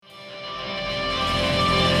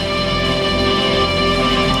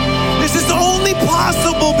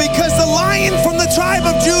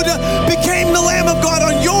tribe of Judah became the Lamb of God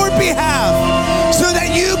on your behalf so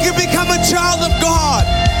that you can become a child of God.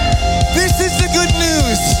 This is the good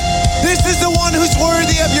news. This is the one who's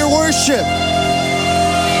worthy of your worship.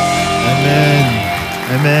 Amen.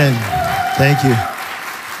 Amen. Thank you.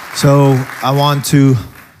 So I want to,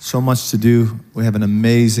 so much to do. We have an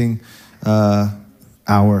amazing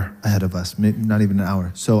hour ahead of us, maybe not even an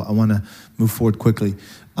hour. So I want to move forward quickly.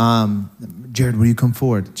 Jared, will you come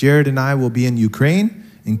forward? Jared and I will be in Ukraine,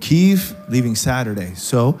 in Kyiv, leaving Saturday.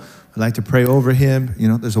 So I'd like to pray over him. You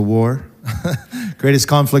know, there's a war. Greatest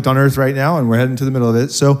conflict on earth right now, and we're heading to the middle of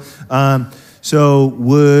it. So,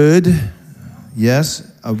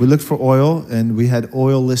 we looked for oil, and we had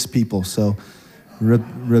oilless people. So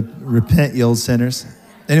repent, ye old sinners.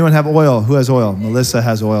 Anyone have oil? Who has oil? Melissa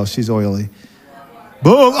has oil. She's oily.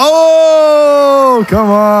 Boom. Oh, come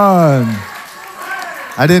on.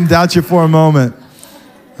 I didn't doubt you for a moment.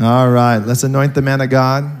 All right. Let's anoint the man of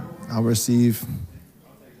God. I'll receive.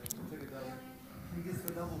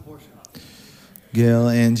 Gail,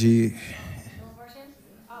 Angie.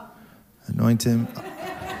 Anoint him.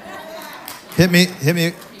 Hit me.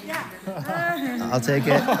 I'll take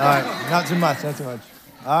it. All right. Not too much.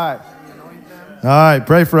 All right.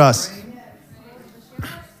 Pray for us.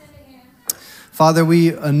 Father,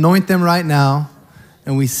 we anoint them right now,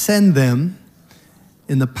 and we send them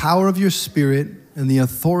in the power of your Spirit and the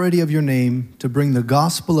authority of your name to bring the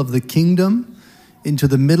gospel of the kingdom into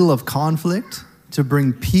the middle of conflict, to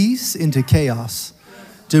bring peace into chaos,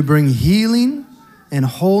 to bring healing and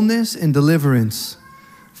wholeness and deliverance.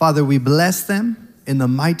 Father, we bless them in the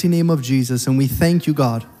mighty name of Jesus, and we thank you,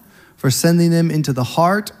 God, for sending them into the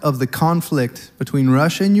heart of the conflict between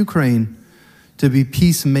Russia and Ukraine to be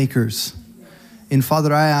peacemakers. And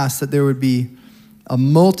Father, I ask that there would be a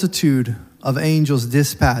multitude of angels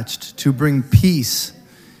dispatched to bring peace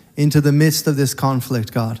into the midst of this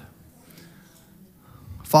conflict, God.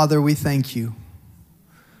 Father, we thank you.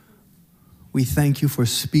 We thank you for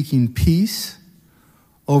speaking peace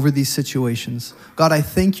over these situations. God, I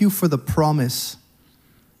thank you for the promise,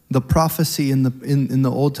 the prophecy in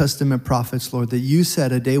the Old Testament prophets, Lord, that you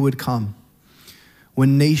said a day would come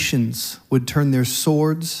when nations would turn their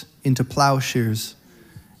swords into plowshares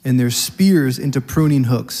and their spears into pruning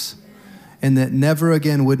hooks, and that never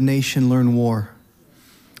again would nation learn war.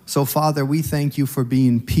 So, Father, we thank you for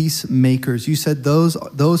being peacemakers. You said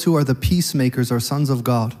those who are the peacemakers are sons of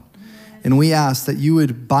God. And we ask that you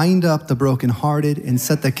would bind up the brokenhearted and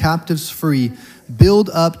set the captives free,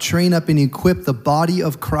 build up, train up, and equip the body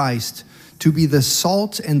of Christ to be the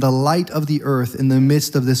salt and the light of the earth in the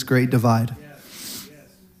midst of this great divide.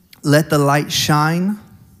 Let the light shine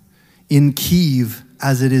in Kyiv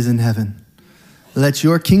as it is in heaven. Let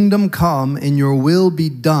your kingdom come and your will be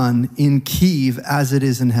done in Kyiv as it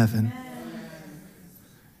is in heaven.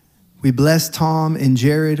 We bless Tom and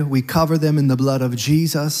Jared. We cover them in the blood of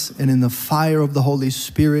Jesus and in the fire of the Holy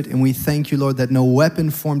Spirit. And we thank you, Lord, that no weapon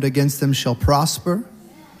formed against them shall prosper.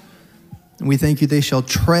 And we thank you they shall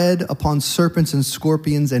tread upon serpents and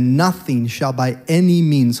scorpions, and nothing shall by any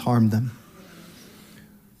means harm them.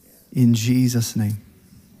 In Jesus' name.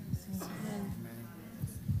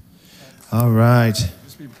 All right.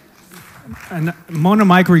 And one of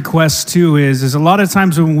my requests too is a lot of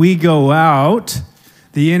times when we go out,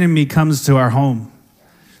 the enemy comes to our home.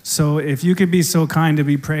 So if you could be so kind to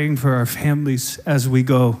be praying for our families as we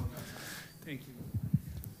go. Thank you.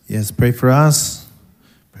 Yes, pray for us.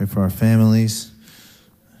 Pray for our families.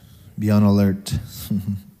 Be on alert.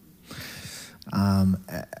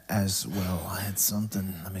 As well, I had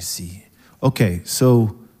something. Let me see. Okay,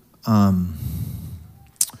 so how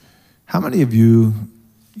many of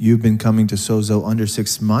you've been coming to Sozo under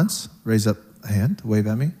 6 months? Raise up a hand, wave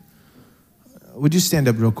at me. Would you stand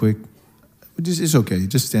up real quick? It's okay,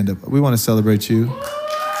 just stand up. We want to celebrate you.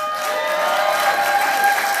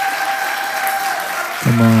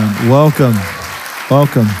 Come on, welcome.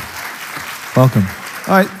 All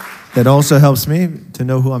right, that also helps me to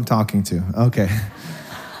know who I'm talking to. Okay.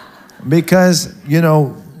 Because,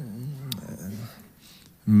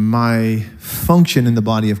 my function in the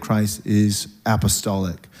body of Christ is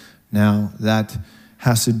apostolic. Now, that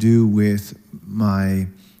has to do with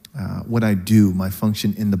what I do, my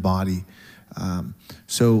function in the body.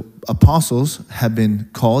 So apostles have been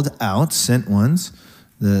called out, sent ones.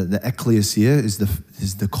 The ecclesia is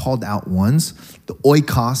the called out ones. The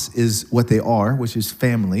oikos is what they are, which is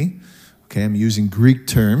family. Okay, I'm using Greek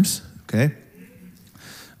terms. Okay.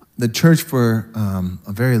 The church for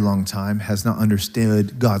a very long time has not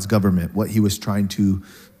understood God's government, what he was trying to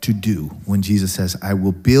do when Jesus says, I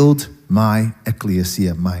will build my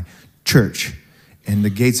ecclesia, my church, and the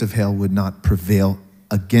gates of hell would not prevail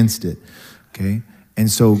against it. Okay? And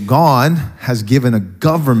so God has given a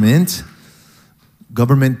governmental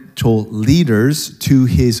leaders to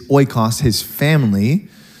his oikos, his family,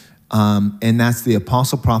 and that's the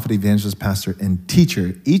apostle, prophet, evangelist, pastor, and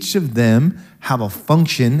teacher. Each of them have a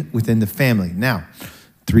function within the family. Now,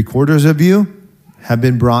 3/4 of you have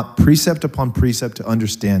been brought precept upon precept to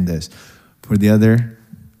understand this. For the other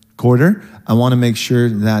quarter, I want to make sure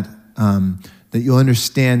that that you'll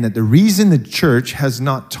understand that the reason the church has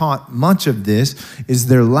not taught much of this is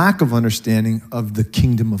their lack of understanding of the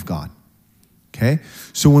kingdom of God. Okay?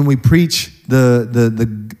 So when we preach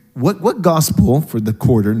what gospel for the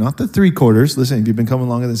quarter, not the 3/4, listen, if you've been coming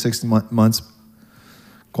longer than 6 months,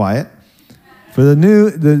 quiet. For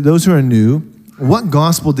those who are new, what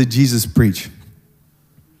gospel did Jesus preach?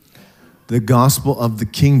 The gospel of the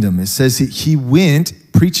kingdom. It says he went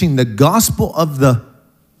preaching the gospel of the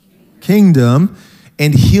kingdom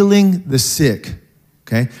and healing the sick.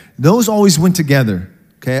 Okay? Those always went together.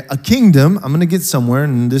 Okay? A kingdom, I'm going to get somewhere,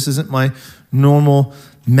 and this isn't my normal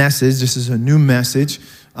message. This is a new message,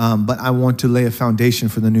 but I want to lay a foundation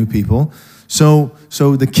for the new people. So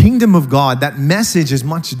the kingdom of God, that message is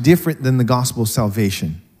much different than the gospel of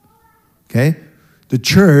salvation. Okay? The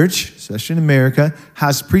church, especially in America,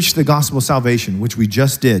 has preached the gospel of salvation, which we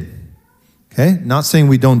just did. Okay? Not saying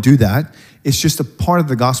we don't do that. It's just a part of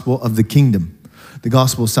the gospel of the kingdom. The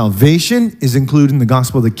gospel of salvation is included in the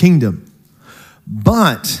gospel of the kingdom.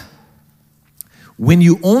 But when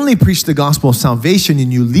you only preach the gospel of salvation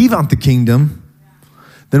and you leave out the kingdom,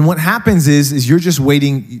 then what happens is you're just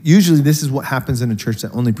waiting. Usually this is what happens in a church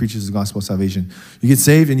that only preaches the gospel of salvation. You get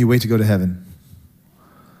saved and you wait to go to heaven.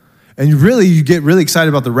 And you get really excited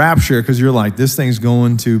about the rapture because you're like, this thing's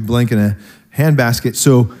going to blank in a handbasket.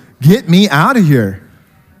 So get me out of here,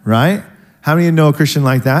 right? How many of you know a Christian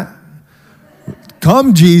like that?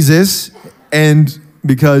 Come, Jesus, and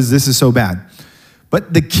because this is so bad.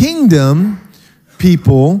 But the kingdom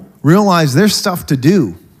people realize there's stuff to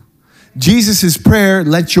do. Jesus' prayer,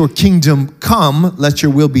 let your kingdom come, let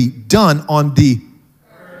your will be done on the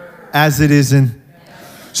as it is in.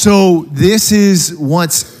 So this is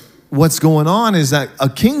what's going on is that a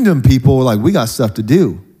kingdom people are like, we got stuff to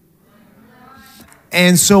do.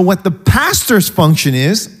 And so what the pastor's function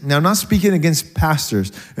is, now I'm not speaking against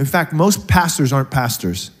pastors. In fact, most pastors aren't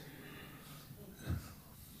pastors.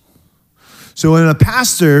 So when a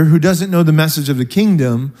pastor who doesn't know the message of the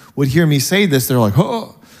kingdom would hear me say this, they're like,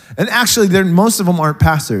 oh. And actually, most of them aren't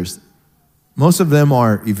pastors. Most of them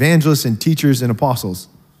are evangelists and teachers and apostles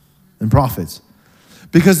and prophets.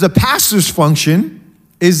 Because the pastor's function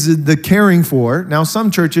is the caring for. Now,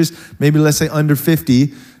 some churches, maybe let's say under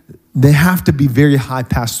 50, they have to be very high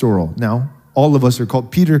pastoral. Now, all of us are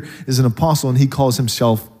called. Peter is an apostle, and he calls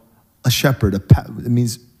himself a shepherd. It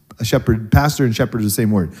means a shepherd. Pastor and shepherd is the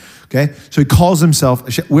same word. Okay, so he calls himself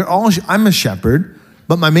a shepherd. I'm a shepherd,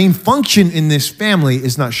 but my main function in this family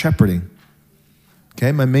is not shepherding.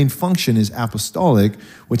 Okay, my main function is apostolic,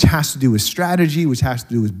 which has to do with strategy, which has to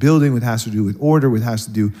do with building, which has to do with order, which has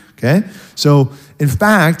to do. Okay, so in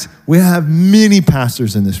fact, we have many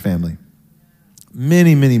pastors in this family.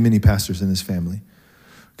 Many, many, many pastors in this family.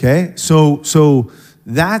 Okay, so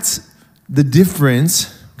that's the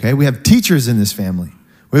difference. Okay, we have teachers in this family.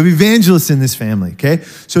 We have evangelists in this family. Okay,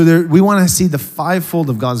 so we want to see the fivefold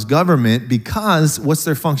of God's government because what's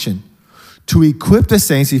their function? To equip the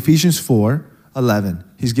saints, Ephesians 4:11.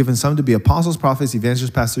 He's given some to be apostles, prophets,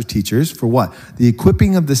 evangelists, pastors, teachers. For what? The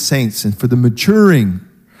equipping of the saints and for the maturing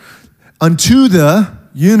unto the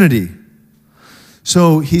unity.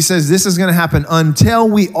 So he says this is going to happen until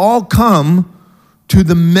we all come to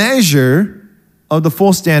the measure of the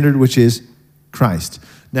full standard, which is Christ.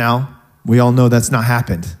 Now, we all know that's not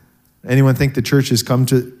happened. Anyone think the church has come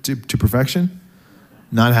to perfection?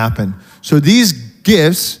 Not happened. So these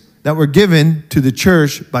gifts that were given to the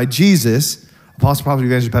church by Jesus, apostle, prophet,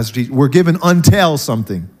 evangelist, pastor, teacher, were given until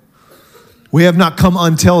something. We have not come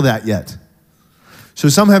until that yet. So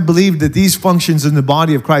some have believed that these functions in the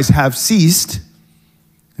body of Christ have ceased.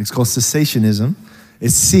 It's called cessationism.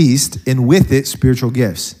 It's ceased, and with it, spiritual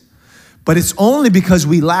gifts. But it's only because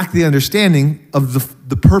we lack the understanding of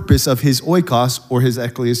the purpose of his oikos or his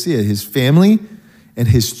ecclesia, his family and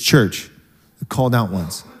his church, the called out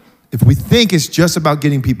ones. If we think it's just about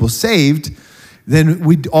getting people saved, then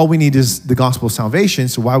all we need is the gospel of salvation,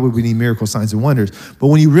 so why would we need miracles, signs, and wonders? But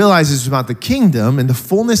when you realize it's about the kingdom and the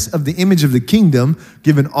fullness of the image of the kingdom,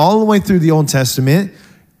 given all the way through the Old Testament,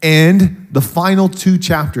 and the final 2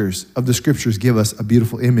 chapters of the scriptures give us a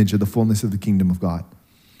beautiful image of the fullness of the kingdom of God,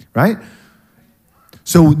 right?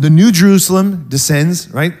 So the New Jerusalem descends,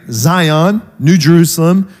 right? Zion, New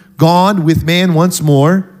Jerusalem, God with man once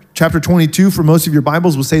more. Chapter 22, for most of your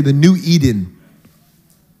Bibles, will say the New Eden.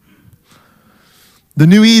 The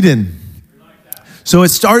New Eden. So it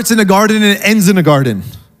starts in a garden and it ends in a garden.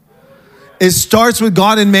 It starts with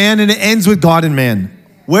God and man and it ends with God and man.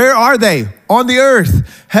 Where are they? On the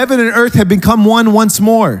earth. Heaven and earth have become one once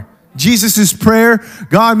more. Jesus' prayer,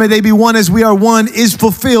 God, may they be one as we are one, is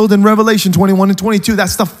fulfilled in Revelation 21 and 22.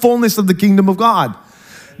 That's the fullness of the kingdom of God.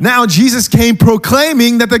 Now Jesus came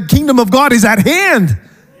proclaiming that the kingdom of God is at hand.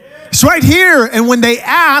 It's right here. And when they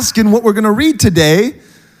ask, and what we're going to read today,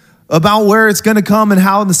 about where it's going to come and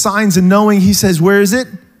how the signs and knowing, he says, where is it?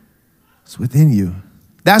 It's within you.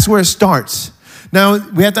 That's where it starts. Now,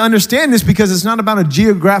 we have to understand this because it's not about a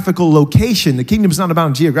geographical location. The kingdom is not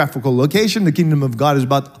about a geographical location. The kingdom of God is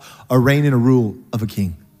about a reign and a rule of a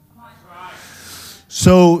king.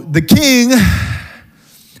 So the king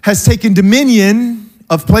has taken dominion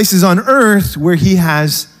of places on earth where he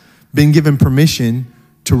has been given permission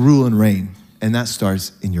to rule and reign. And that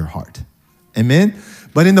starts in your heart. Amen?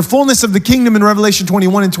 But in the fullness of the kingdom in Revelation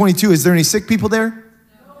 21 and 22, is there any sick people there?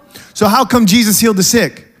 No. So how come Jesus healed the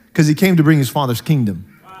sick? Because he came to bring his Father's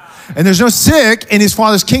kingdom. Wow. And there's no sick in his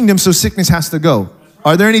Father's kingdom, so sickness has to go.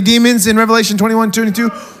 Are there any demons in Revelation 21,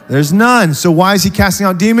 22? There's none. So why is he casting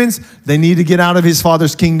out demons? They need to get out of his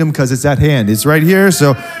Father's kingdom because it's at hand. It's right here,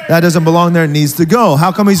 so that doesn't belong there. It needs to go.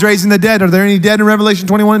 How come he's raising the dead? Are there any dead in Revelation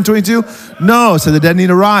 21 and 22? No, so the dead need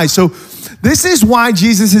to rise. So this is why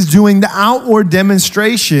Jesus is doing the outward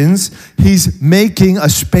demonstrations. He's making a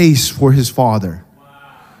space for his Father.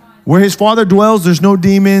 Where his Father dwells, there's no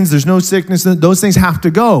demons, there's no sickness. Those things have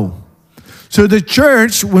to go. So the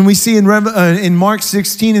church, when we see in Mark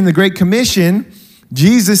 16 in the Great Commission,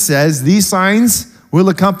 Jesus says, these signs will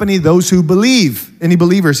accompany those who believe. Any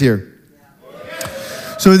believers here?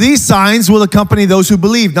 So these signs will accompany those who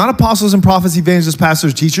believe. Not apostles and prophets, evangelists,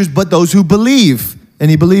 pastors, teachers, but those who believe.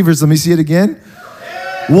 Any believers? Let me see it again.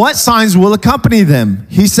 What signs will accompany them?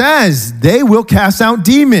 He says, they will cast out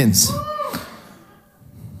demons.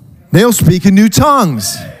 They'll speak in new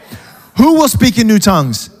tongues. Who will speak in new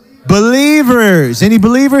tongues? Believers. Any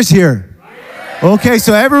believers here? Okay,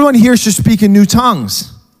 so everyone here should speak in new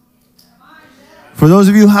tongues. For those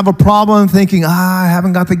of you who have a problem thinking, I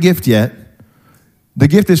haven't got the gift yet, the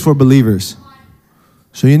gift is for believers.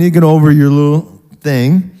 So you need to get over your little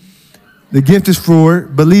thing. The gift is for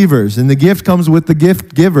believers, and the gift comes with the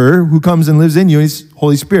gift giver who comes and lives in you, and he's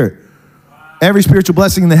Holy Spirit. Every spiritual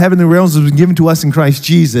blessing in the heavenly realms has been given to us in Christ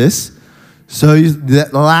Jesus. So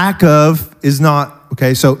that lack of is not,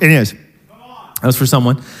 okay, so anyways, that was for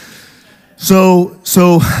someone. So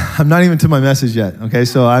I'm not even to my message yet, okay?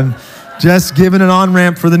 So I'm just giving an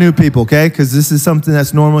on-ramp for the new people, okay? Because this is something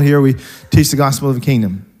that's normal here. We teach the gospel of the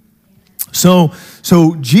kingdom. So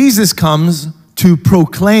Jesus comes to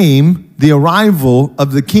proclaim the arrival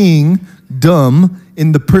of the kingdom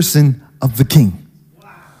in the person of the king.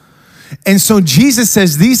 And so Jesus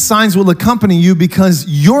says, these signs will accompany you because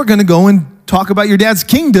you're going to go and talk about your dad's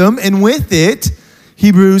kingdom. And with it,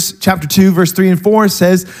 Hebrews chapter 2, verse 3 and 4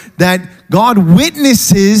 says that God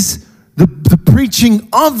witnesses the preaching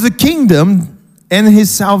of the kingdom and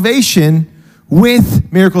his salvation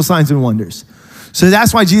with miracle signs and wonders. So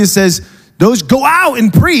that's why Jesus says, those go out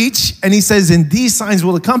and preach. And he says, and these signs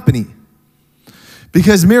will accompany.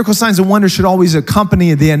 Because miracle signs and wonders should always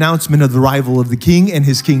accompany the announcement of the arrival of the king and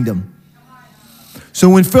his kingdom. So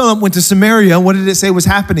when Philip went to Samaria, what did it say was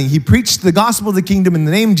happening? He preached the gospel of the kingdom in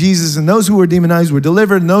the name of Jesus, and those who were demonized were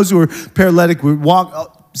delivered, and those who were paralytic would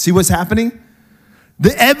walk. See what's happening?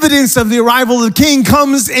 The evidence of the arrival of the king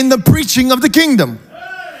comes in the preaching of the kingdom.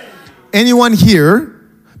 Anyone here,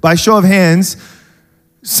 by show of hands,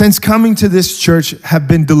 since coming to this church have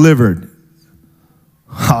been delivered?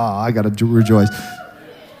 I got to rejoice.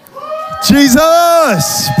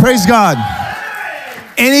 Jesus! Praise God.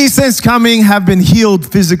 Any since coming have been healed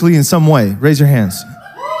physically in some way? Raise your hands.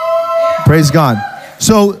 Praise God.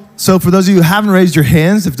 So for those of you who haven't raised your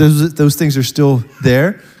hands, if those things are still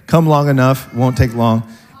there, come long enough, won't take long,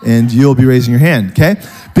 and you'll be raising your hand, okay?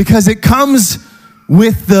 Because it comes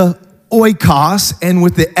with the oikos and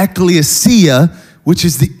with the ecclesia, which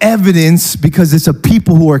is the evidence, because it's a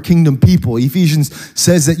people who are kingdom people. Ephesians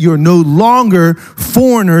says that you're no longer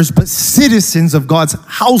foreigners, but citizens of God's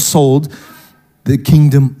household, the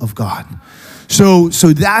kingdom of God. So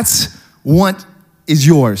that's what is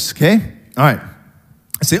yours, okay? All right.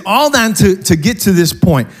 I say all that to get to this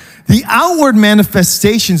point. The outward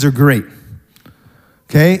manifestations are great,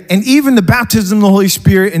 okay? And even the baptism of the Holy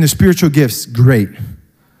Spirit and the spiritual gifts, great.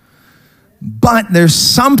 But there's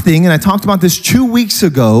something, and I talked about this 2 weeks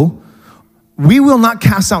ago, we will not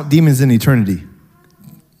cast out demons in eternity,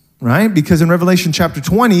 right? Because in Revelation chapter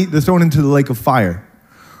 20, they're thrown into the lake of fire.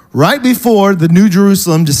 Right before the New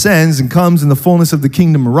Jerusalem descends and comes and the fullness of the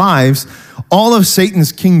kingdom arrives, all of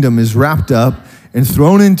Satan's kingdom is wrapped up and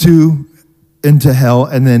thrown into hell,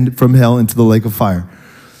 and then from hell into the lake of fire.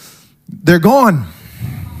 They're gone.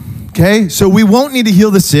 Okay, so we won't need to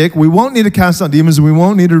heal the sick, we won't need to cast out demons, and we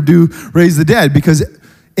won't need to raise the dead, because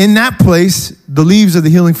in that place, the leaves of the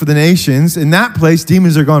healing for the nations, in that place,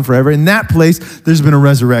 demons are gone forever. In that place, there's been a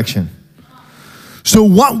resurrection. So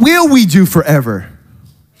what will we do forever?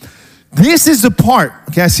 This is the part,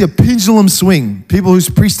 okay, I see a pendulum swing. People who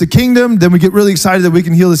preach the kingdom, then we get really excited that we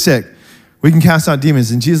can heal the sick. We can cast out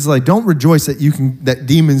demons. And Jesus is like, don't rejoice that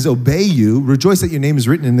demons obey you. Rejoice that your name is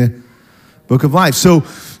written in the book of life. So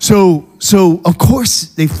of course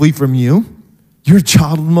they flee from you. You're a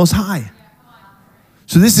child of the Most High.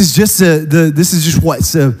 So this is just the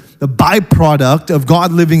byproduct of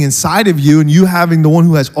God living inside of you and you having the one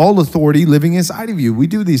who has all authority living inside of you. We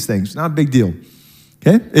do these things. Not a big deal.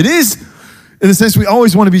 Okay? It is, in a sense, we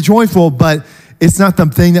always want to be joyful, but it's not the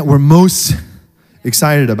thing that we're most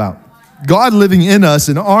excited about. God living in us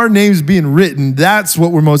and our names being written, that's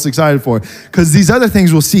what we're most excited for. Because these other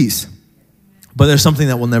things will cease. But there's something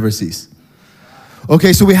that will never cease.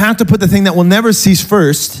 Okay, so we have to put the thing that will never cease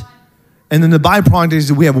first. And then the byproduct is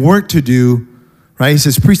that we have work to do. Right? He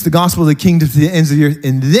says, preach the gospel of the kingdom to the ends of the earth,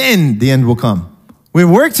 and then the end will come. We have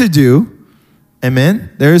work to do.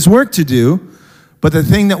 Amen? There is work to do. But the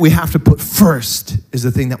thing that we have to put first is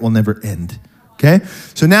the thing that will never end. Okay?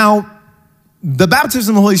 So now, the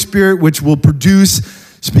baptism of the Holy Spirit, which will produce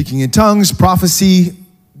speaking in tongues, prophecy,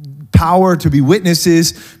 power to be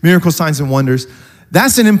witnesses, miracle signs and wonders,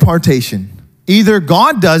 that's an impartation. Either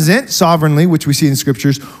God does it sovereignly, which we see in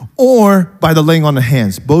scriptures, or by the laying on of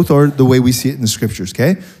hands. Both are the way we see it in the scriptures,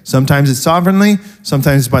 okay? Sometimes it's sovereignly,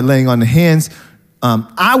 sometimes it's by laying on the hands.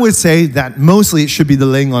 I would say that mostly it should be the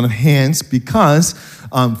laying on of hands because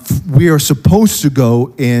we are supposed to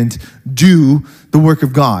go and do the work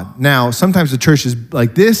of God. Now, sometimes the church is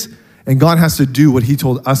like this, and God has to do what he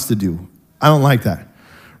told us to do. I don't like that,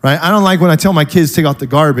 right? I don't like when I tell my kids to take out the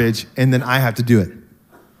garbage, and then I have to do it.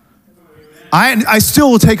 I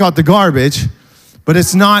still will take out the garbage, but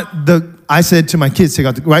it's not I said to my kids, take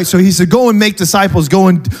out the, right? So he said, go and make disciples, go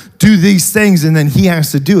and do these things, and then he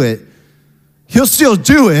has to do it. He'll still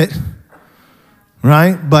do it,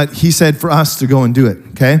 right? But he said for us to go and do it,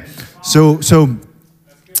 okay?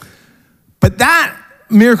 But that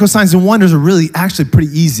miracle signs and wonders are really actually pretty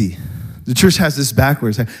easy. The church has this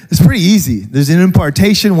backwards. It's pretty easy. There's an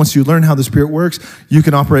impartation. Once you learn how the Spirit works, you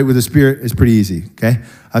can operate with the Spirit. It's pretty easy, okay?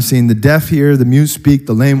 I've seen the deaf hear, the mute speak,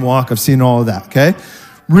 the lame walk. I've seen all of that, okay?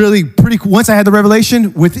 Really pretty cool. Once I had the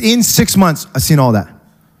revelation, within 6 months, I've seen all that,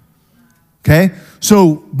 okay?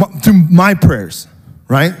 So through my prayers,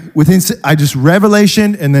 right? I just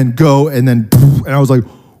revelation and then go and then, and I was like,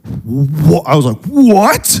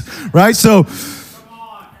 what? Right? So,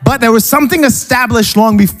 but there was something established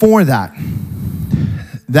long before that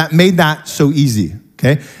made that so easy,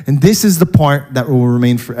 okay? And this is the part that will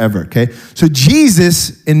remain forever, okay? So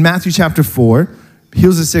Jesus, in Matthew chapter 4,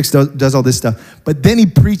 heals the sick, does all this stuff, but then he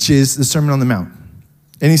preaches the Sermon on the Mount.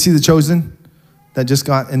 And you see The Chosen that just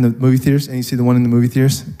got in the movie theaters? And you see the one in the movie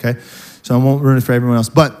theaters? Okay, so I won't ruin it for everyone else.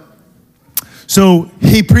 But, so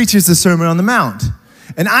he preaches the Sermon on the Mount.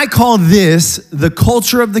 And I call this the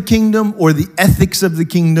culture of the kingdom or the ethics of the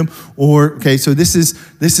kingdom, or, okay, so this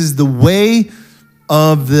is the way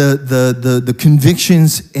of the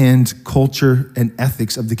convictions and culture and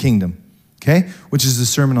ethics of the kingdom, okay, which is the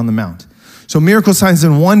Sermon on the Mount. So miracle signs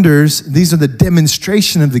and wonders, these are the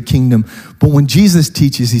demonstration of the kingdom. But when Jesus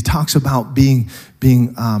teaches, he talks about being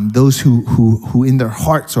those who in their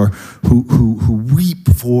hearts or who weep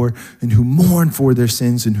for and who mourn for their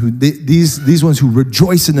sins, and these ones who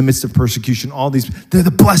rejoice in the midst of persecution. All these, they're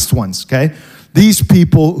the blessed ones, okay? These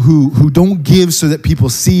people who don't give so that people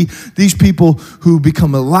see. These people who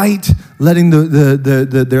become a light, letting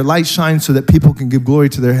their light shine so that people can give glory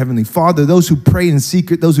to their heavenly Father. Those who pray in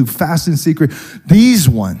secret, those who fast in secret. These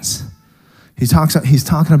ones. He's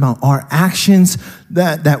talking about our actions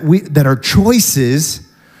that are choices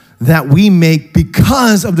that we make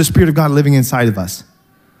because of the Spirit of God living inside of us.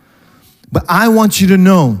 But I want you to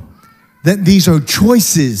know that these are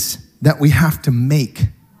choices that we have to make.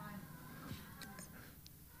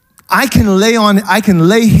 I can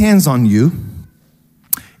lay hands on you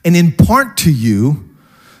and impart to you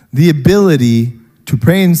the ability to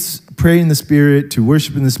pray in the Spirit, to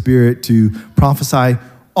worship in the Spirit, to prophesy.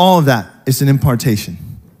 All of that is an impartation,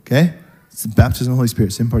 okay? It's the baptism of the Holy Spirit.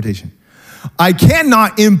 It's impartation. I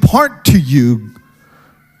cannot impart to you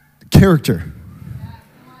character.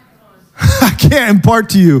 I can't impart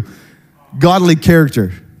to you godly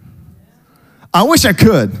character. I wish I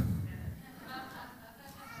could.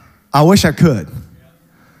 I wish I could.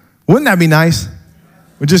 Wouldn't that be nice?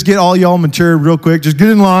 We'll just get all y'all mature real quick. Just get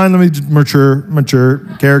in line. Let me just mature,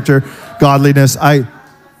 character, godliness.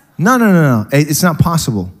 No. It's not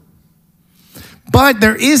possible. But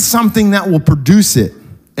there is something that will produce it.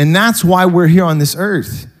 And that's why we're here on this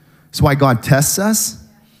earth. That's why God tests us.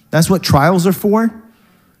 That's what trials are for.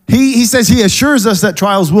 He says he assures us that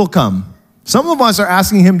trials will come. Some of us are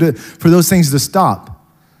asking him for those things to stop.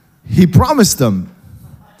 He promised them.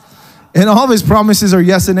 And all of his promises are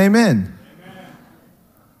yes and amen.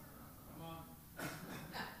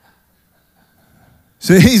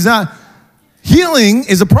 So he's not, healing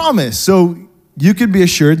is a promise. So you could be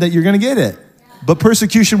assured that you're going to get it. But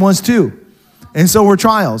persecution was too. And so were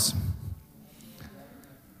trials.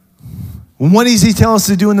 What does he tell us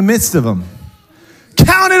to do in the midst of them?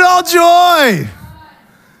 Count it all joy.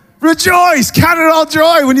 Rejoice. Count it all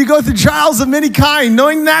joy when you go through trials of many kind,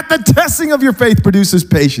 knowing that the testing of your faith produces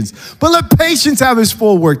patience. But let patience have its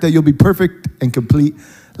full work, that you'll be perfect and complete,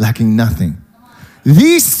 lacking nothing.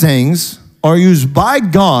 These things are used by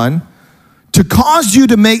God to cause you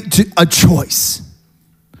to make a choice.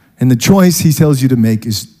 And the choice he tells you to make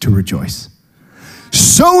is to rejoice.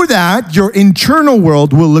 So that your internal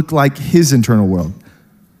world will look like his internal world.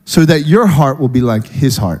 So that your heart will be like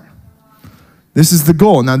his heart. This is the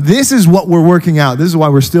goal. Now, this is what we're working out. This is why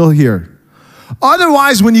we're still here.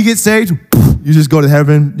 Otherwise, when you get saved, you just go to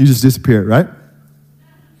heaven, you just disappear, right?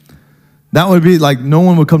 That would be like no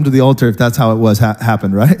one would come to the altar if that's how it was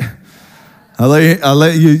happened, right? I'll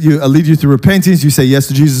lead you through repentance. You say yes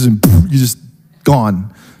to Jesus, and you just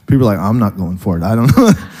gone. People are like, I'm not going for it. I don't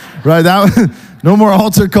know, right? No more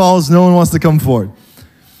altar calls. No one wants to come forward.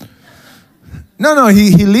 No,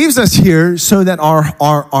 he leaves us here so that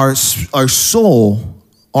our soul,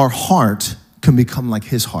 our heart, can become like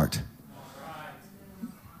his heart.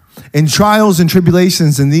 In trials and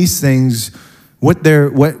tribulations and these things,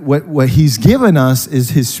 what he's given us is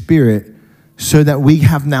his spirit, so that we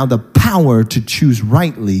have now the power to choose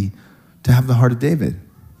rightly to have the heart of David.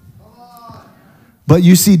 But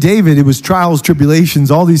you see, David, it was trials,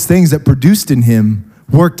 tribulations, all these things that produced in him,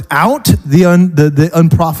 worked out the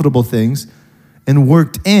unprofitable things, and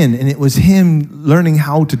worked in. And it was him learning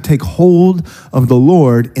how to take hold of the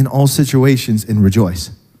Lord in all situations and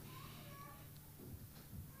rejoice.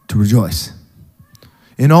 To rejoice.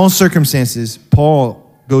 In all circumstances, Paul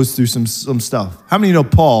goes through some stuff. How many know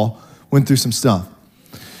Paul went through some stuff?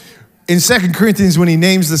 In 2 Corinthians, when he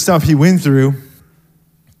names the stuff he went through,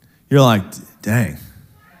 you're like, dang.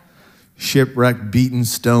 Shipwrecked, beaten,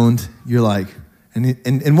 stoned. You're like,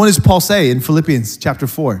 and what does Paul say in Philippians chapter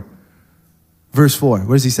 4? Verse 4,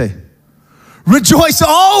 what does he say? Rejoice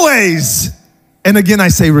always. And again, I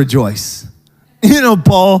say rejoice. You know,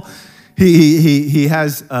 Paul, he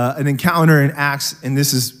has an encounter in Acts, and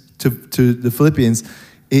this is to the Philippians.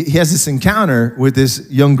 He has this encounter with this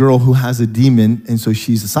young girl who has a demon, and so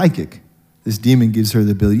she's a psychic. This demon gives her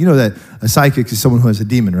the ability. You know that a psychic is someone who has a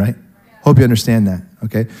demon, right? Hope you understand that,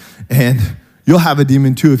 okay? And you'll have a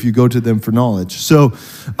demon too if you go to them for knowledge. So,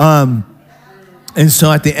 and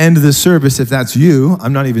so at the end of the service, if that's you,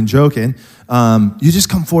 I'm not even joking, you just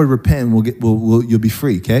come forward, repent, and you'll be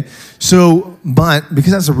free, okay? So, but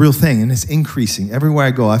because that's a real thing, and it's increasing. Everywhere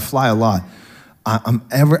I go, I fly a lot.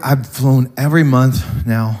 I've flown every month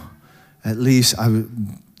now, at least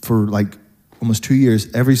for like almost 2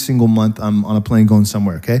 years. Every single month, I'm on a plane going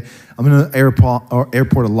somewhere, okay? I'm in an airport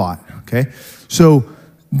a lot, okay? So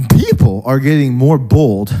people are getting more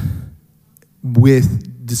bold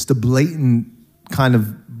with just the blatant kind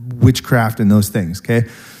of witchcraft and those things, okay?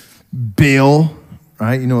 Baal,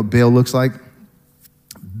 right? You know what Baal looks like?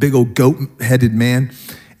 Big old goat-headed man.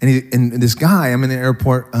 And this guy, I'm in the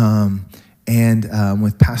airport, and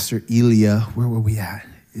with Pastor Elia, where were we at?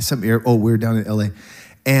 We were down in LA.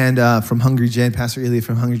 And from Hungry Gen, Pastor Elia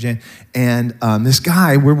from Hungry Gen. And this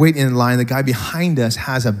guy, we're waiting in line. The guy behind us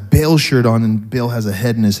has a Baal shirt on, and Baal has a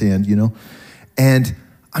head in his hand, you know? And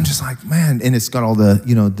I'm just like, man, and it's got all the,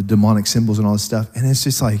 you know, the demonic symbols and all this stuff. And it's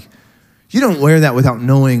just like, you don't wear that without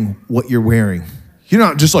knowing what you're wearing. You're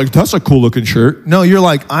not just like, that's a cool looking shirt. No, you're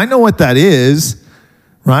like, I know what that is,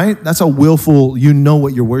 right? That's a willful, you know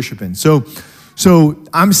what you're worshiping. So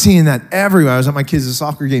I'm seeing that everywhere. I was at my kids'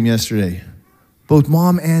 soccer game yesterday. Both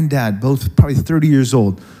mom and dad, both probably 30 years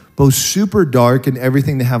old, both super dark and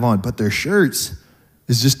everything they have on, but their shirts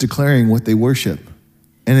is just declaring what they worship.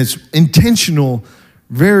 And it's intentional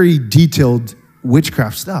very detailed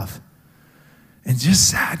witchcraft stuff. And just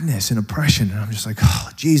sadness and oppression. And I'm just like, oh,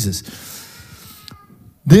 Jesus.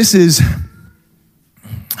 This is,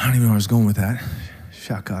 I don't even know where I was going with that.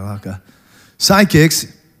 Shakalaka. Psychics,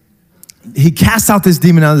 he casts out this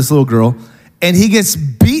demon out of this little girl, and he gets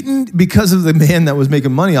beaten because of the man that was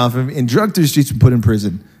making money off of him and drugged to the streets and put in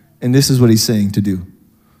prison. And this is what he's saying to do.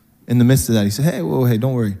 In the midst of that, he said, hey, whoa, hey,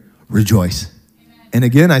 don't worry. Rejoice. Amen. And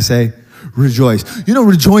again, I say, rejoice. You know,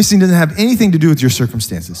 rejoicing doesn't have anything to do with your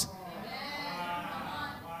circumstances.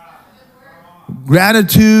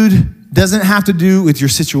 Gratitude doesn't have to do with your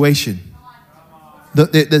situation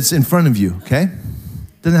that's in front of you, okay?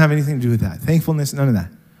 Doesn't have anything to do with that. Thankfulness, none of that.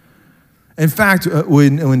 In fact,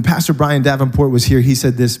 when Pastor Brian Davenport was here, he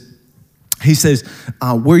said this. He says,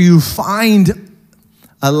 where you find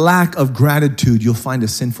a lack of gratitude, you'll find a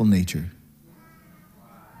sinful nature.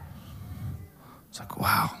 It's like,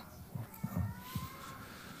 wow.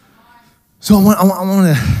 So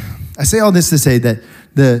I say all this to say that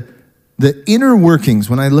the inner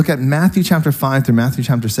workings, when I look at Matthew chapter 5 through Matthew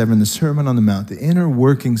chapter 7, the Sermon on the Mount, the inner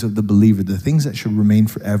workings of the believer, the things that should remain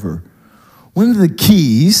forever, one of the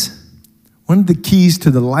keys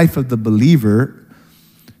to the life of the believer,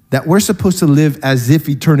 that we're supposed to live as if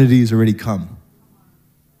eternity has already come.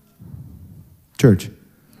 Church,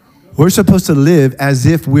 we're supposed to live as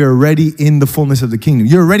if we're already in the fullness of the kingdom.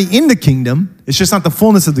 You're already in the kingdom. It's just not the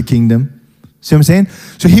fullness of the kingdom. See what I'm saying?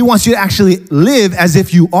 So he wants you to actually live as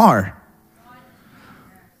if you are.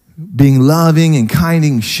 Being loving and kind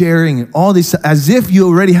and sharing and all this, as if you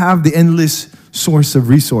already have the endless source of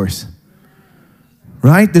resource.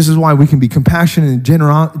 Right? This is why we can be compassionate and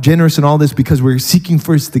generous and all this, because we're seeking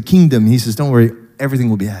first the kingdom. He says, don't worry, everything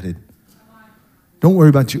will be added. Don't worry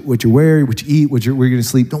about what you wear, what you eat, where you're going to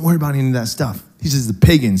sleep. Don't worry about any of that stuff. He says the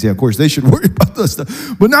pagans, yeah, of course, they should worry about those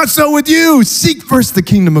stuff. But not so with you. Seek first the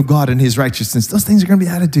kingdom of God and his righteousness. Those things are going to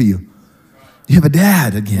be added to you. You have a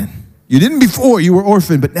dad again. You didn't before. You were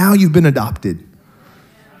orphaned, but now you've been adopted.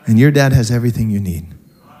 And your dad has everything you need.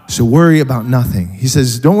 So worry about nothing. He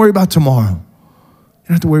says, don't worry about tomorrow. You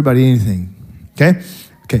don't have to worry about anything. Okay?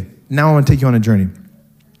 Okay, now I want to take you on a journey.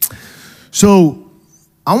 So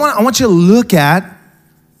I want you to look at,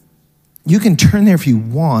 you can turn there if you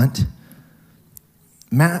want,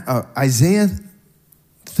 Isaiah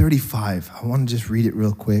 35. I want to just read it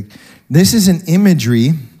real quick. This is an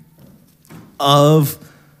imagery of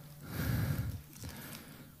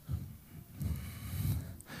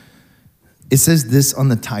it says this on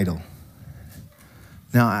the title.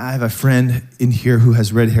 Now, I have a friend in here who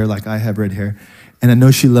has red hair like I have red hair, and I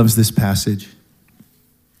know she loves this passage.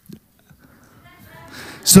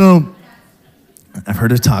 So I've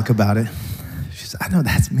heard her talk about it. She said, I know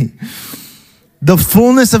that's me. The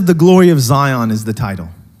fullness of the glory of Zion is the title.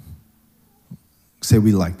 Say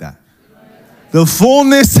we like that. The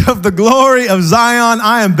fullness of the glory of Zion,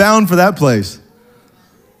 I am bound for that place.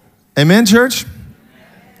 Amen, church?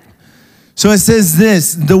 So it says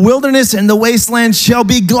this, the wilderness and the wasteland shall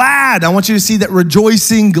be glad. I want you to see that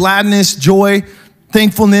rejoicing, gladness, joy,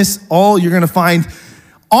 thankfulness, all you're going to find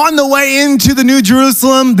on the way into the New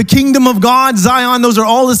Jerusalem, the kingdom of God, Zion. Those are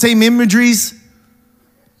all the same imageries.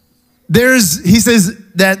 He says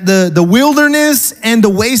that the wilderness and the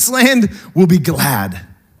wasteland will be glad.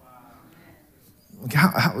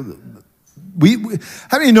 How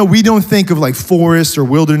do you know we don't think of like forest or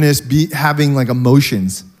wilderness having like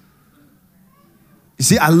emotions? You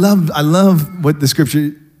see, I love what the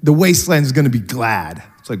scripture, the wasteland is going to be glad.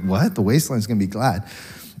 It's like, what? The wasteland is going to be glad.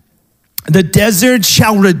 The desert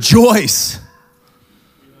shall rejoice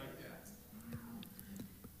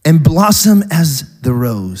and blossom as the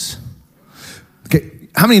rose. Okay,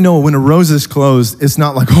 how many know when a rose is closed, it's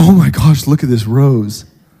not like, oh my gosh, look at this rose.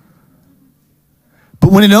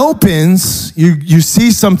 But when it opens, you see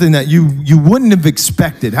something that you wouldn't have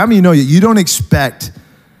expected. How many know you don't expect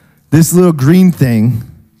this little green thing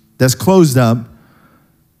that's closed up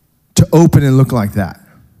to open and look like that?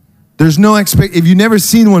 There's no if you've never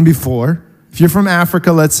seen one before, if you're from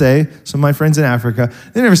Africa, let's say, some of my friends in Africa,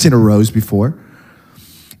 they've never seen a rose before.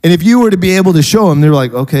 And if you were to be able to show them, they're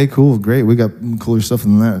like, okay, cool, great, we got cooler stuff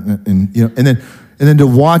than that. And then to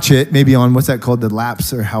watch it, maybe on, what's that called, the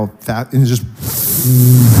laps, or how fast, and it's just,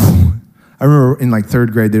 I remember in like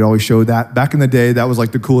third grade, they'd always show that. Back in the day, that was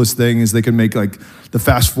like the coolest thing, is they could make like the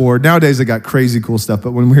fast forward. Nowadays, they got crazy cool stuff,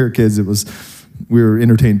 but when we were kids, we were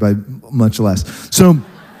entertained by much less. So,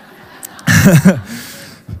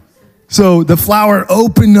 so the flower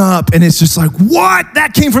opened up, and it's just like, what?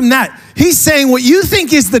 That came from that. He's saying what you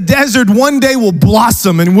think is the desert one day will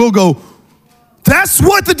blossom, and we'll go, that's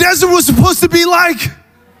what the desert was supposed to be like?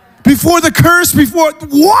 Before the curse,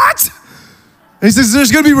 what? And he says,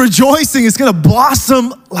 there's going to be rejoicing. It's going to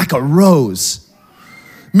blossom like a rose.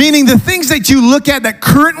 Meaning the things that you look at that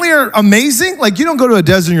currently are amazing, like you don't go to a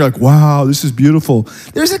desert and you're like, wow, this is beautiful.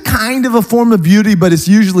 There's a kind of a form of beauty, but it's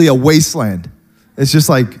usually a wasteland. It's just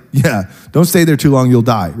like, yeah, don't stay there too long, you'll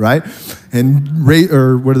die, right? And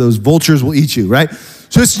what are those, vultures will eat you, right?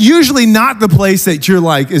 So it's usually not the place that you're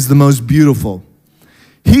like is the most beautiful.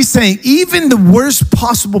 He's saying even the worst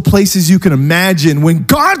possible places you can imagine, when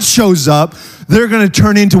God shows up, they're going to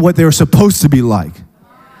turn into what they were supposed to be like.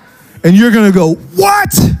 And you're going to go,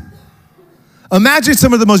 what? Imagine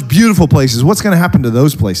some of the most beautiful places. What's going to happen to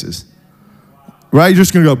those places? Right? You're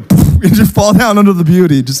just going to go, and just fall down under the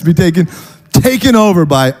beauty, just be taken over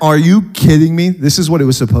by, are you kidding me? This is what it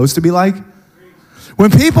was supposed to be like? When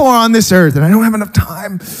people are on this earth, and I don't have enough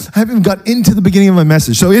time, I haven't even got into the beginning of my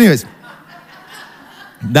message. So anyways,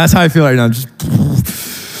 that's how I feel right now.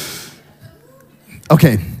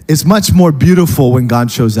 Okay, it's much more beautiful when God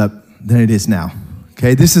shows up than it is now.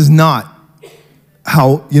 Okay, this is not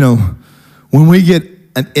how, when we get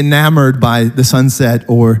enamored by the sunset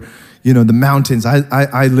or, the mountains.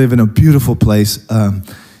 I live in a beautiful place.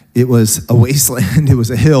 It was a wasteland, it was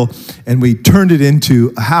a hill, and we turned it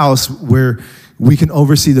into a house where we can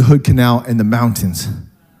oversee the Hood Canal and the mountains,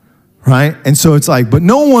 right? And so it's like, but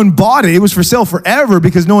no one bought it. It was for sale forever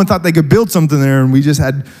because no one thought they could build something there, and we just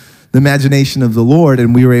had the imagination of the Lord,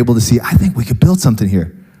 and we were able to see, I think we could build something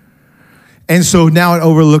here. And so now it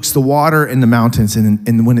overlooks the water and the mountains.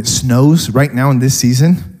 And when it snows right now in this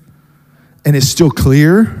season, and it's still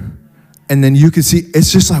clear, and then you can see,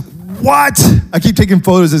 it's just like, what? I keep taking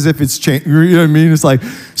photos as if it's changed. You know what I mean? It's like,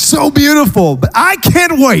 so beautiful. But I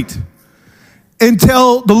can't wait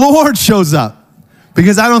until the Lord shows up,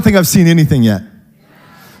 because I don't think I've seen anything yet.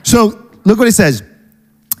 So look what it says.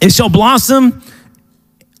 It shall blossom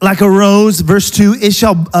like a rose, verse 2, it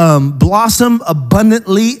shall blossom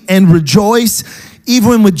abundantly and rejoice,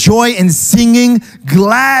 even with joy and singing.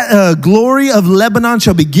 Glory of Lebanon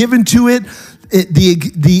shall be given to it.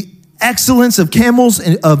 The excellence of camels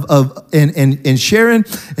and Sharon,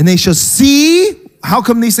 and they shall see. How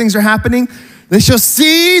come these things are happening? They shall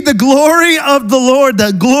see the glory of the Lord,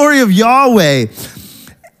 the glory of Yahweh,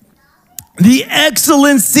 the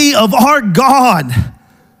excellency of our God.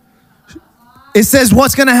 It says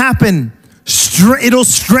what's going to happen? It'll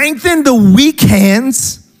strengthen the weak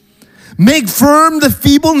hands, make firm the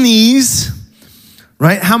feeble knees,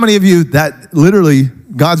 right? How many of you that literally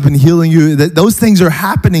God's been healing you, that those things are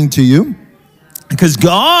happening to you because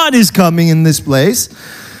God is coming in this place?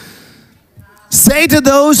 Say to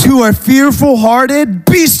those who are fearful hearted,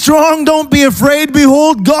 be strong, don't be afraid.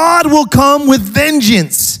 Behold, God will come with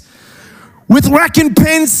vengeance. With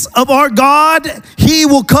recompense of our God, he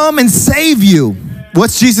will come and save you.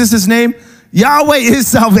 What's Jesus' name? Yahweh is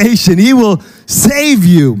salvation. He will save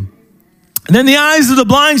you. And then the eyes of the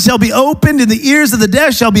blind shall be opened, and the ears of the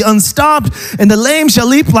deaf shall be unstopped, and the lame shall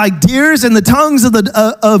leap like deers, and the tongues of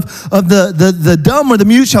the dumb or the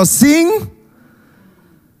mute shall sing.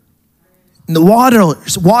 And the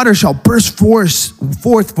water shall burst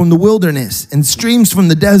forth from the wilderness, and streams from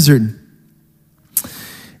the desert.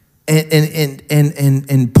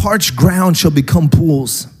 And parched ground shall become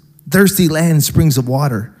pools, thirsty land springs of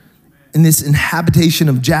water. In this inhabitation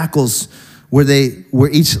of jackals, where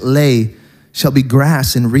each lay, shall be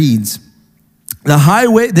grass and reeds. A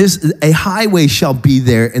highway shall be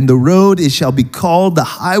there, and the road it shall be called the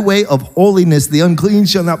highway of holiness. The unclean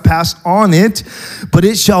shall not pass on it, but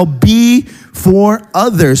it shall be for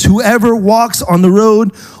others. Whoever walks on the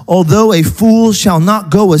road, although a fool, shall not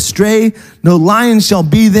go astray. No lion shall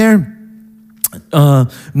be there,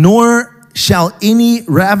 nor shall any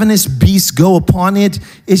ravenous beast go upon it.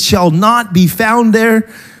 It shall not be found there,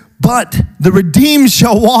 but the redeemed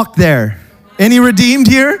shall walk there. Any redeemed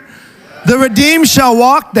here? The redeemed shall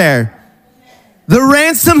walk there. The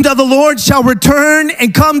ransomed of the Lord shall return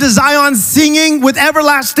and come to Zion singing with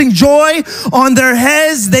everlasting joy on their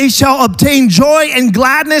heads. They shall obtain joy and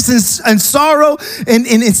gladness, and sorrow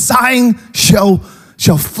and sighing shall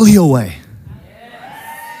flee away.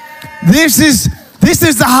 This is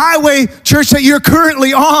the highway, church, that you're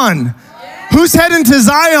currently on. Who's heading to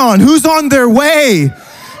Zion? Who's on their way?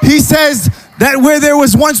 He says that where there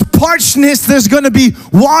was once parchedness, there's going to be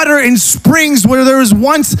water and springs. Where there was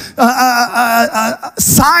once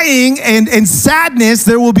sighing and sadness,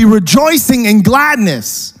 there will be rejoicing and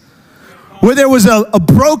gladness. Where there was a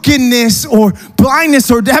brokenness or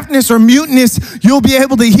blindness or deafness or muteness, you'll be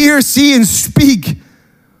able to hear, see, and speak,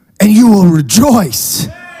 and you will rejoice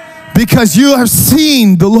because you have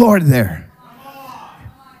seen the Lord there.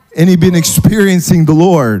 and he'd been experiencing the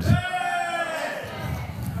Lord.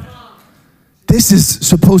 This is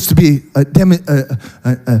supposed to be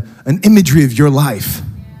an imagery of your life.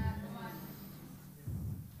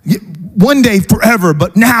 One day forever,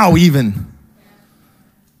 but now even.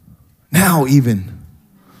 Now even.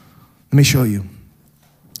 Let me show you.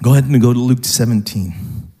 Go ahead and go to Luke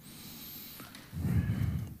 17.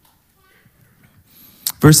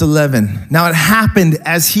 Verse 11. Now it happened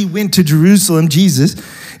as he went to Jerusalem, Jesus,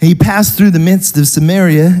 and he passed through the midst of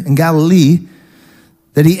Samaria and Galilee,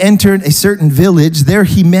 that he entered a certain village. There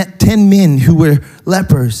he met 10 men who were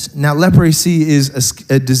lepers. Now leprosy is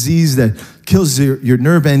a disease that kills your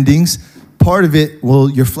nerve endings. Part of it,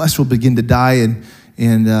 your flesh will begin to die,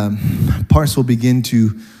 and parts will begin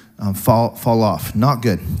to fall off. Not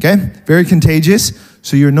good, okay? Very contagious.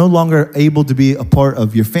 So you're no longer able to be a part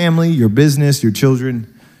of your family, your business, your children.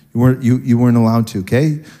 You weren't allowed to, okay?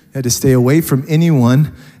 You had to stay away from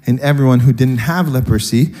anyone and everyone who didn't have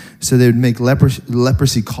leprosy. So they would make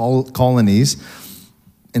leprosy colonies.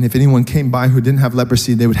 And if anyone came by who didn't have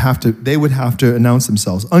leprosy, they would have to announce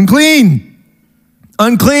themselves, unclean,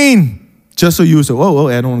 unclean. Just so you would say, whoa,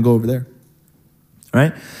 I don't want to go over there.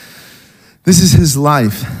 Right? This is his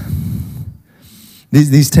life.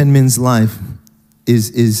 These 10 men's life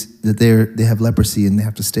is that they have leprosy and they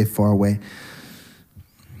have to stay far away.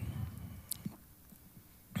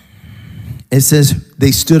 It says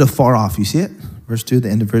they stood afar off. You see it? Verse 2, the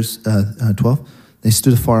end of verse 12. They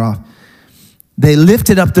stood afar off. They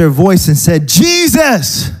lifted up their voice and said,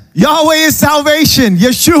 Jesus, Yahweh is salvation,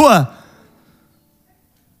 Yeshua.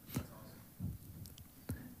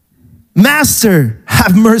 Master,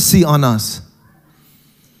 have mercy on us.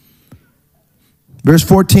 Verse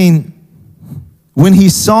 14, when he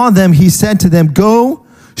saw them, he said to them, go,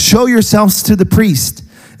 show yourselves to the priest.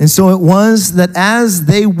 And so it was that as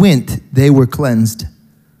they went, they were cleansed.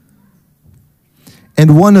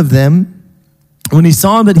 And one of them, when he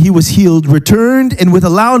saw that he was healed, returned and with a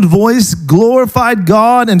loud voice glorified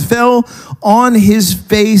God and fell on his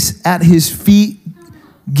face at his feet,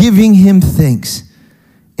 giving him thanks.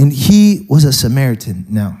 And he was a Samaritan.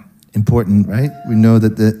 Now, important, right? We know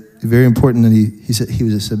that very important that he said he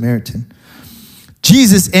was a Samaritan.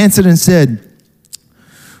 Jesus answered and said,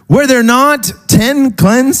 were there not 10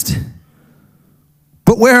 cleansed?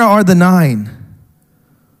 But where are the 9?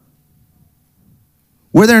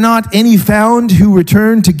 Were there not any found who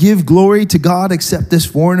returned to give glory to God except this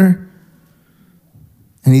foreigner?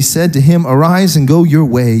 And he said to him, arise and go your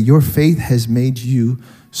way. Your faith has made you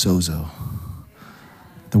sozo.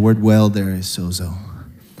 The word well there is sozo,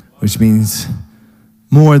 which means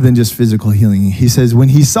more than just physical healing. He says, when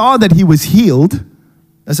he saw that he was healed,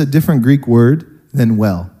 that's a different Greek word than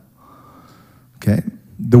well. Okay?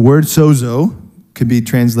 The word sozo can be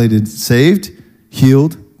translated saved,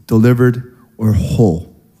 healed, delivered, or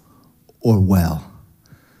whole, or well.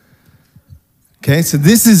 Okay, so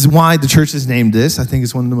this is why the church has named this. I think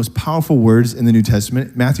it's one of the most powerful words in the New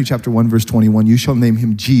Testament. Matthew chapter 1, verse 21, you shall name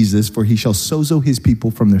him Jesus, for he shall sozo his people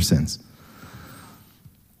from their sins.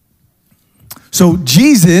 So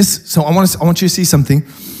Jesus, I want you to see something.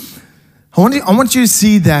 I want you to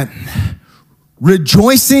see that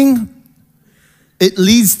rejoicing, it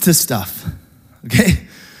leads to stuff, okay?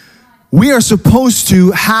 We are supposed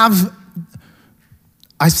to have,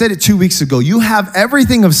 I said it 2 weeks ago, you have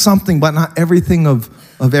everything of something, but not everything of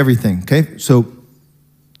everything, okay? So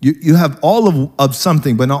you have all of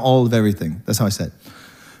something, but not all of everything. That's how I said.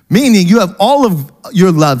 Meaning you have all of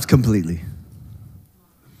your loves completely.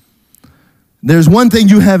 There's one thing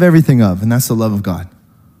you have everything of, and that's the love of God.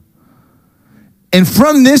 And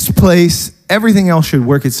from this place, everything else should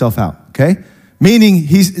work itself out, okay? Meaning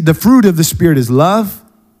the fruit of the Spirit is love,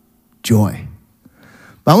 joy.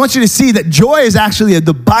 But I want you to see that joy is actually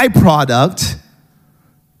the byproduct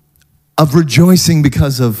of rejoicing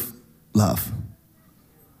because of love.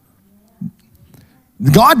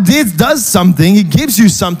 God does something, he gives you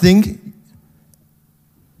something.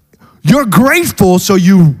 You're grateful, so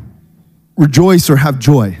you rejoice or have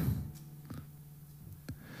joy.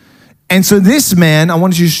 And so this man, I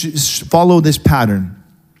want you to follow this pattern.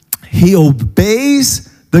 He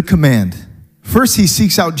obeys the command. First, he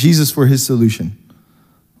seeks out Jesus for his solution.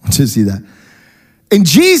 I want you to see that. And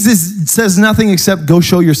Jesus says nothing except go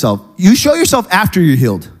show yourself. You show yourself after you're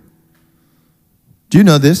healed. Do you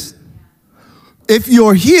know this? If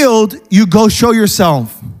you're healed, you go show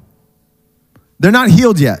yourself. They're not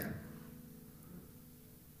healed yet.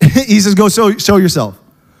 He says, go show yourself.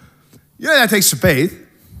 You know that takes faith.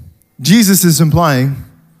 Jesus is implying,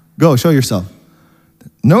 go show yourself.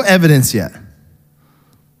 No evidence yet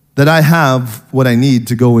that I have what I need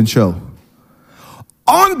to go and show.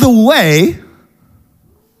 on the way,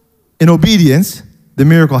 in obedience, the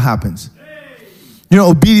miracle happens. You know,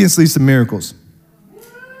 obedience leads to miracles.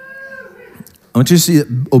 I want you to see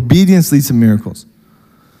that obedience leads to miracles.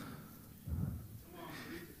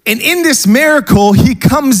 And in this miracle, he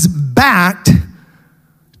comes back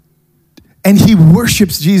and he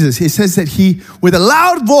worships Jesus. He says that he, with a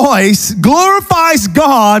loud voice, glorifies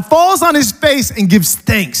God, falls on his face, and gives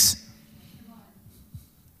thanks.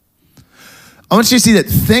 I want you to see that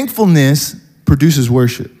thankfulness produces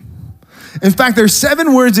worship. In fact, there are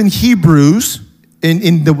 7 words in Hebrews,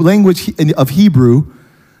 in the language of Hebrew,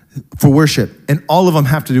 for worship, and all of them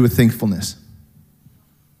have to do with thankfulness.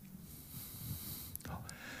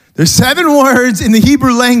 There's 7 words in the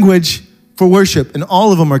Hebrew language for worship, and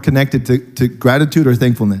all of them are connected to gratitude or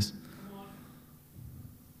thankfulness.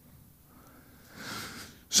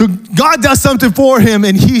 So God does something for him,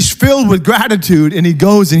 and he's filled with gratitude, and he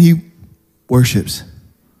goes and he worships.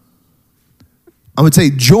 I would say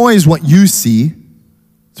joy is what you see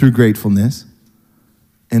through gratefulness,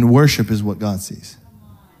 and worship is what God sees.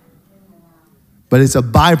 But it's a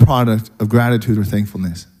byproduct of gratitude or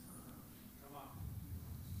thankfulness.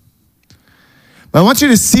 But I want you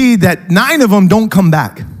to see that 9 of them don't come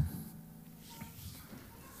back.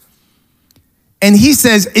 And he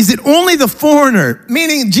says, is it only the foreigner?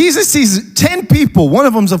 Meaning Jesus sees 10 people, one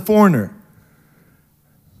of them's a foreigner.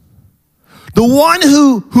 The one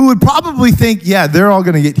who would probably think, yeah, they're all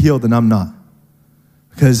gonna get healed and I'm not.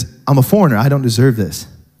 Because I'm a foreigner, I don't deserve this.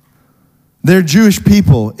 They're Jewish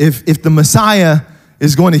people. If the Messiah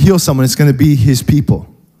is going to heal someone, it's gonna be his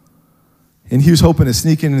people. And he was hoping to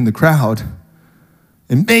sneak in the crowd.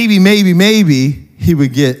 And maybe he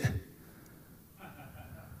would get.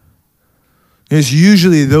 It's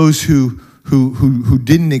usually those who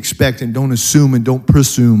didn't expect and don't assume and don't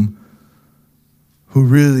presume who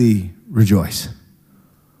really rejoice.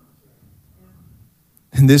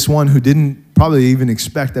 And this one who didn't probably even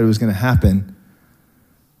expect that it was going to happen,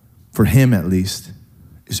 for him at least,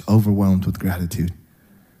 is overwhelmed with gratitude.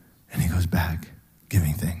 And he goes back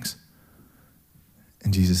giving thanks.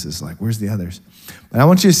 And Jesus is like, where's the others? But I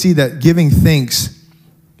want you to see that giving thanks,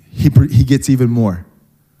 he gets even more.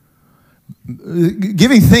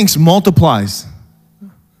 Giving thanks multiplies.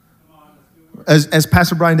 As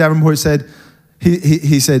Pastor Brian Davenport said,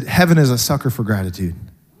 he said, heaven is a sucker for gratitude.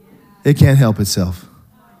 It can't help itself.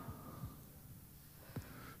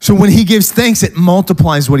 So when he gives thanks, it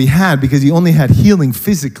multiplies what he had, because he only had healing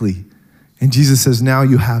physically. And Jesus says, now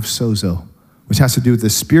you have sozo, which has to do with the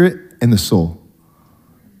spirit and the soul.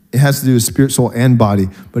 It has to do with spirit, soul, and body.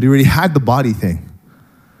 But he already had the body thing.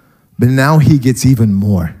 But now he gets even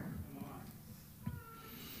more.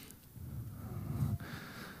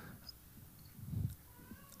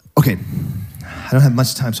 Okay, I don't have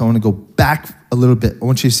much time, so I want to go back a little bit. I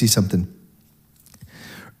want you to see something.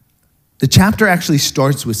 The chapter actually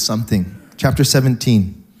starts with something. Chapter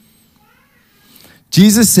 17.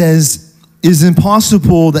 Jesus says, it is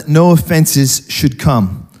impossible that no offenses should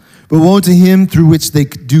come, but woe to him through which they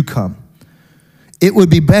do come. It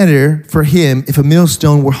would be better for him if a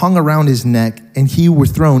millstone were hung around his neck and he were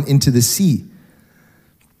thrown into the sea.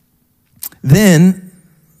 Then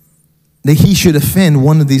that he should offend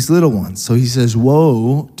one of these little ones. So he says,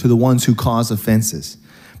 woe to the ones who cause offenses.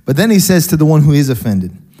 But then he says to the one who is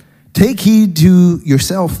offended, take heed to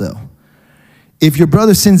yourself though. If your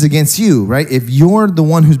brother sins against you, right? If you're the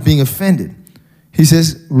one who's being offended, he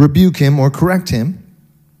says, rebuke him or correct him.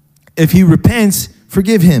 If he repents,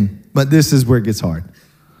 forgive him. But this is where it gets hard.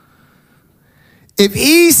 If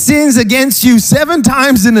he sins against you 7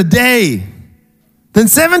 times in a day, then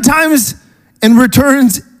 7 times and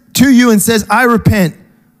returns to you and says, I repent,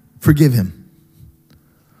 forgive him.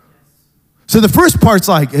 So the first part's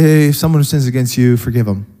like, hey, if someone sins against you, forgive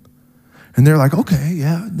him. And they're like, okay,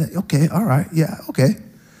 yeah, okay, all right, yeah, okay.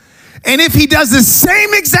 And if he does the same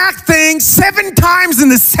exact thing 7 times in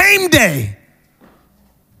the same day,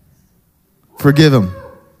 forgive him.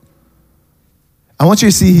 I want you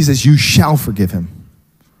to see, he says, you shall forgive him.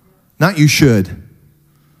 Not you should.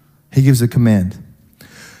 He gives a command.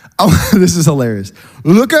 Oh, this is hilarious.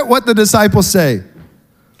 Look at what the disciples say.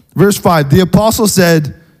 Verse 5, the apostle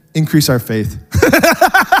said, increase our faith.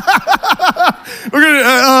 You're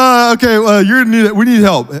gonna need it. We need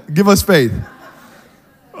help. Give us faith.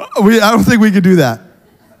 I don't think we could do that.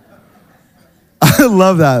 I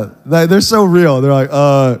love that. They're so real. They're like,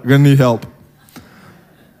 we're gonna need help.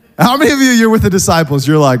 How many of you're with the disciples?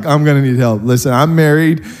 You're like, I'm gonna need help. Listen, I'm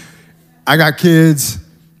married. I got kids.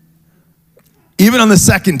 Even on the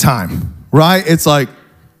second time, right? It's like,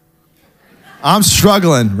 I'm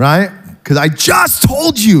struggling, right? Because I just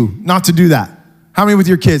told you not to do that. How many with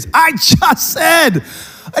your kids? I just said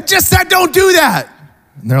don't do that.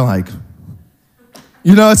 And they're like,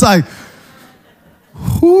 it's like,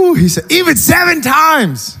 whoo, he said, even 7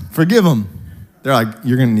 times, forgive them. They're like,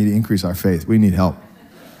 you're going to need to increase our faith. We need help.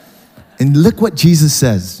 And look what Jesus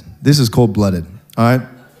says. This is cold-blooded, all right?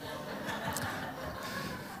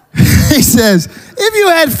 He says, if you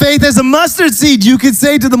had faith as a mustard seed, you could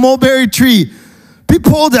say to the mulberry tree, be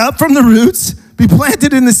pulled up from the roots, be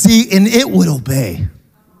planted in the sea, and it would obey.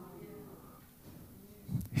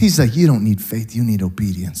 He's like, you don't need faith, you need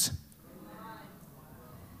obedience.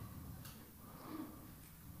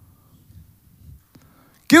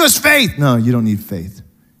 Give us faith. No, you don't need faith.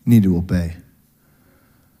 You need to obey.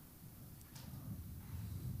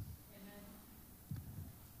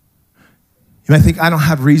 You might think, I don't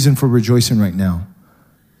have reason for rejoicing right now.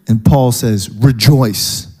 And Paul says,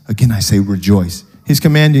 rejoice. Again, I say rejoice. He's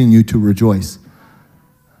commanding you to rejoice.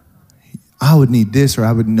 I would need this, or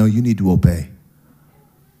I would know you need to obey.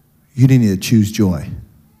 You need to choose joy.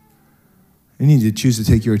 You need to choose to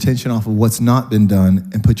take your attention off of what's not been done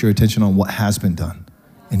and put your attention on what has been done.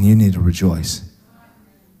 And you need to rejoice.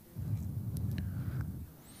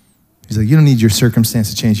 He's like, you don't need your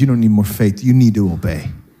circumstance to change. You don't need more faith. You need to obey.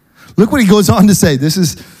 Look what he goes on to say. This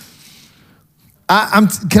is,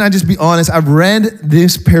 can I just be honest? I've read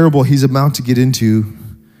this parable he's about to get into,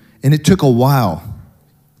 and it took a while.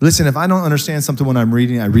 Listen, if I don't understand something when I'm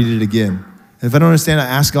reading, I read it again. If I don't understand, I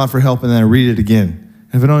ask God for help, and then I read it again.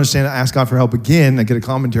 And if I don't understand, I ask God for help again. I get a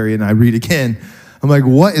commentary, and I read again. I'm like,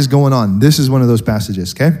 what is going on? This is one of those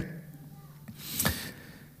passages, okay?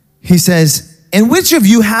 He says, and which of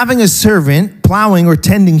you having a servant plowing or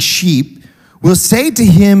tending sheep will say to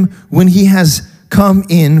him when he has come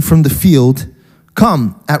in from the field,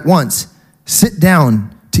 come at once, sit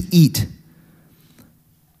down to eat.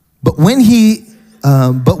 But will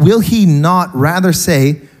he not rather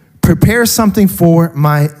say, prepare something for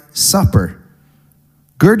my supper,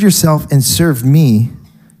 gird yourself and serve me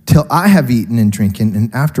till I have eaten and drinking,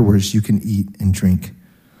 and afterwards you can eat and drink.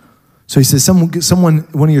 So he says, one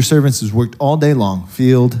of your servants has worked all day long,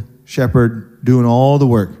 field, shepherd, doing all the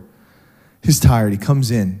work. He's tired. He comes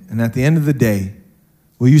in, and at the end of the day,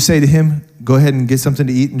 will you say to him, go ahead and get something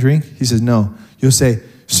to eat and drink? He says, no. You'll say,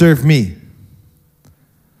 serve me.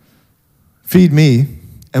 Feed me,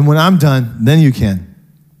 and when I'm done, then you can.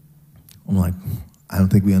 I'm like, I don't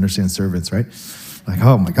think we understand servants, right? Like,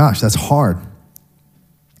 oh my gosh, that's hard.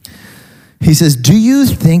 He says, do you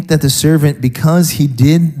think that the servant, because he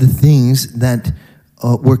did the things that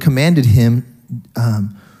were commanded him,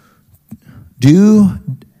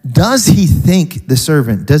 does he thank the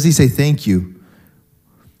servant? Does he say thank you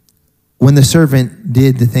when the servant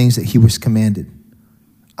did the things that he was commanded?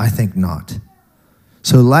 I think not.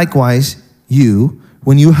 So likewise, you,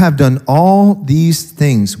 when you have done all these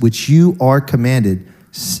things which you are commanded,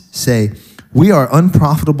 say, we are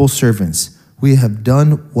unprofitable servants. We have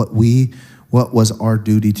done what was our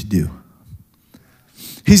duty to do.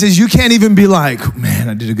 He says, you can't even be like, man,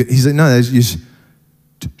 I did a good. He's like, no, that's just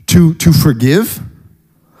to forgive,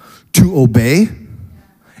 to obey,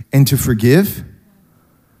 and to forgive.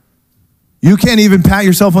 You can't even pat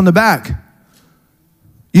yourself on the back.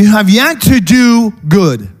 You have yet to do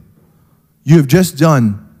good. You have just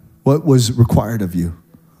done what was required of you.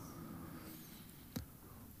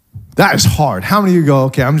 That is hard. How many of you go,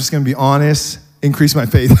 okay, I'm just going to be honest, increase my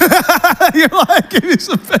faith. You're like, give me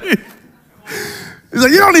some faith. He's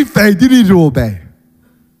like, you don't need faith, you need to obey.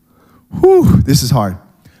 Whew, this is hard.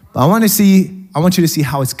 But I want you to see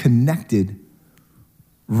how it's connected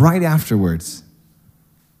right afterwards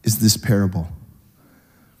is this parable.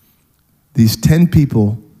 These 10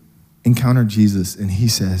 people encounter Jesus, and he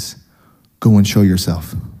says, go and show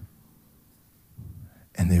yourself.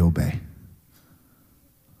 And they obey.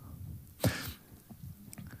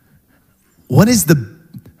 There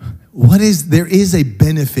is a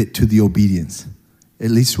benefit to the obedience.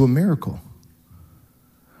 It leads to a miracle.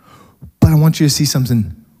 But I want you to see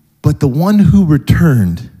something. But the one who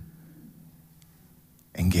returned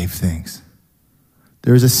and gave thanks.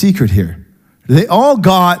 There's a secret here. They all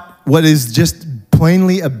got what is just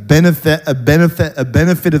plainly a benefit of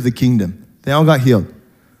the kingdom. They all got healed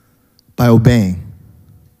by obeying.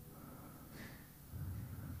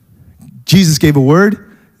 Jesus gave a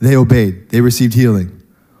word, they obeyed. They received healing.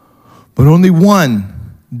 But only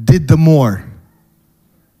one did the more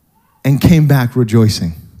and came back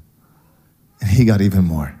rejoicing. And he got even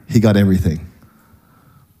more. He got everything.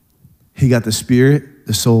 He got the spirit,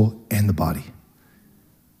 the soul, and the body.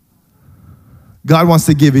 God wants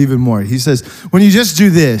to give even more. He says, when you just do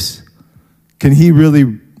this, can he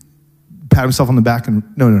really pat himself on the back?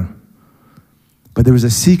 No. But there was a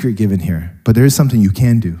secret given here. But there is something you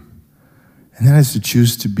can do. And that is to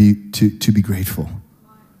choose to be grateful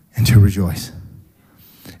and to rejoice.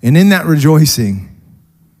 And in that rejoicing,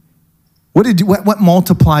 what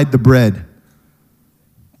multiplied the bread?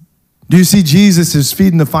 Do you see Jesus is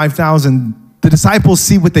feeding the 5,000? The disciples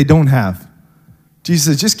see what they don't have. Jesus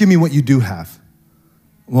says, just give me what you do have.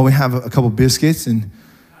 Well, we have a couple biscuits and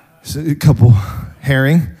a couple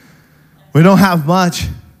herring. We don't have much.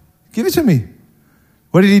 Give it to me.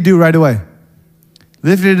 What did he do right away?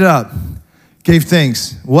 Lifted it up. Gave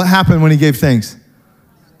thanks. What happened when he gave thanks?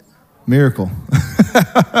 Miracle.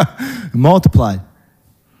 Multiplied.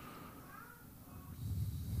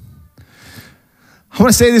 I want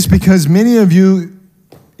to say this because many of you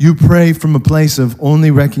pray from a place of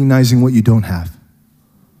only recognizing what you don't have.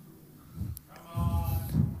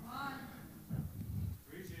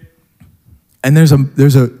 And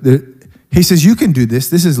he says, you can do this.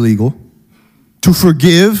 This is legal. To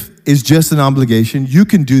forgive is just an obligation. You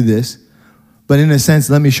can do this. But in a sense,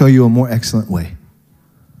 let me show you a more excellent way.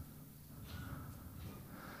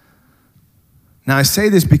 Now, I say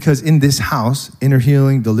this because in this house, inner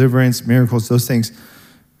healing, deliverance, miracles, those things,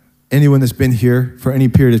 anyone that's been here for any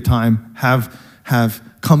period of time have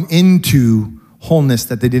come into wholeness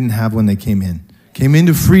that they didn't have when they came in. Came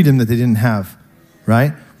into freedom that they didn't have,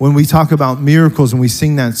 right? When we talk about miracles and we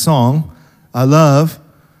sing that song, I love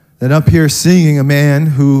that up here singing a man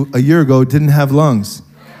who a year ago didn't have lungs,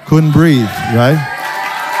 couldn't breathe, right?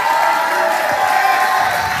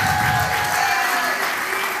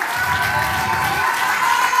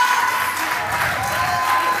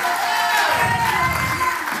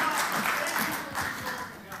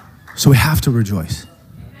 So we have to rejoice.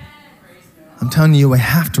 I'm telling you, we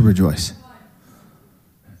have to rejoice.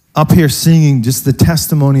 Up here singing just the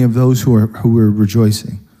testimony of those who are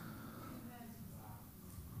rejoicing.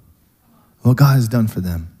 What God has done for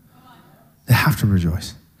them. They have to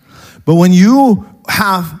rejoice. But when you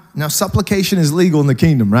have, now supplication is legal in the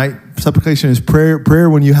kingdom, right? Supplication is prayer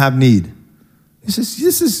when you have need. This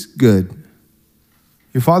is good.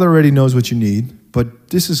 Your Father already knows what you need. But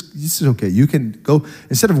this is okay. You can go,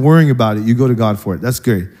 instead of worrying about it, you go to God for it. That's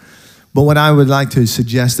great. But what I would like to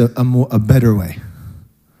suggest a better way,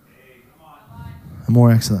 a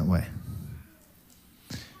more excellent way,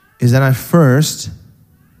 is that I first,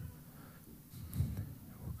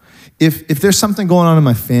 if there's something going on in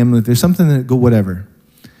my family, if there's something that go whatever,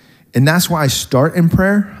 and that's why I start in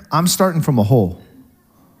prayer, I'm starting from a hole,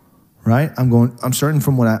 right? I'm starting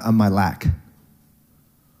from my lack.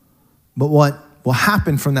 But what will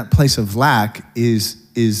happen from that place of lack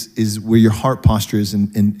is where your heart posture is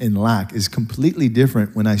in lack is completely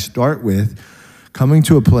different when I start with coming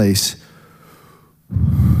to a place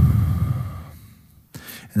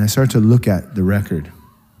and I start to look at the record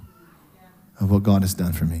of what God has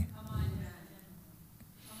done for me.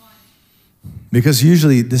 Because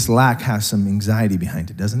usually this lack has some anxiety behind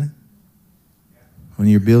it, doesn't it? When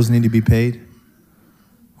your bills need to be paid,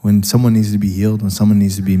 when someone needs to be healed, when someone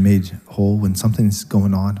needs to be made whole, when something's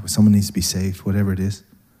going on, when someone needs to be saved, whatever it is,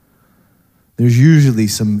 there's usually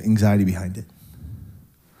some anxiety behind it.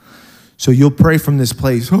 So you'll pray from this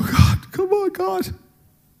place, oh God, come on, God.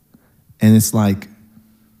 And it's like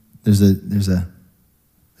there's a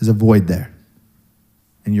void there.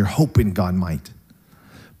 And you're hoping God might.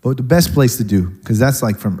 But the best place to do, because that's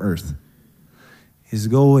like from earth, is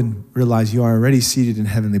go and realize you are already seated in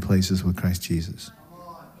heavenly places with Christ Jesus.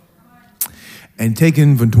 And take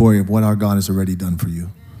inventory of what our God has already done for you.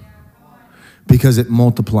 Because it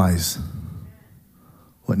multiplies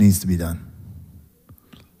what needs to be done.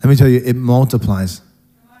 Let me tell you, it multiplies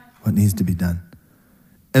what needs to be done.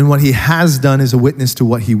 And what he has done is a witness to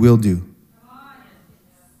what he will do.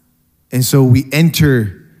 And so we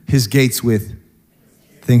enter his gates with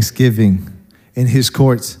thanksgiving, in his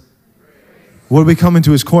courts. What are we coming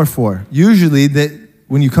to his court for? Usually that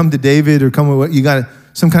when you come to David or come with what you got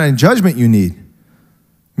some kind of judgment you need.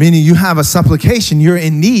 Meaning you have a supplication, you're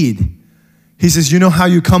in need. He says, you know how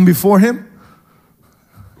you come before him?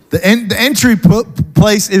 The entry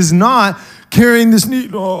place is not carrying this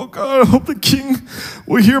need. Oh God, I hope the king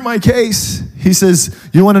will hear my case. He says,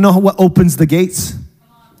 you want to know what opens the gates?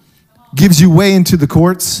 Gives you way into the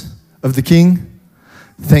courts of the king?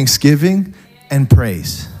 Thanksgiving and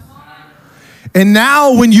praise. And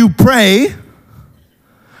now when you pray,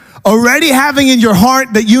 already having in your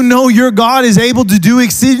heart that you know your God is able to do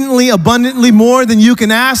exceedingly abundantly more than you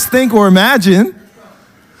can ask, think, or imagine.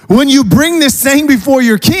 When you bring this thing before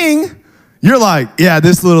your king, you're like, yeah,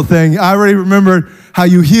 this little thing, I already remember how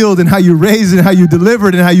you healed and how you raised and how you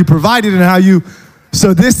delivered and how you provided and how you,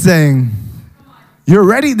 so this thing, You're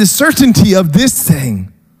ready? The certainty of this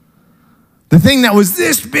thing. The thing that was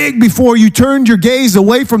this big before, you turned your gaze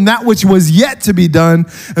away from that which was yet to be done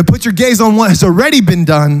and put your gaze on what has already been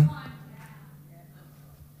done.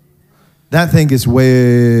 That thing is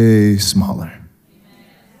way smaller.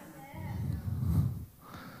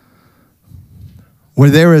 Where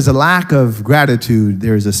there is a lack of gratitude,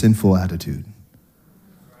 there is a sinful attitude.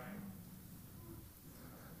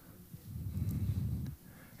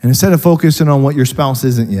 And instead of focusing on what your spouse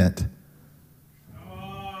isn't yet,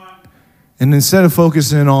 and instead of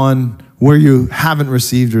focusing on where you haven't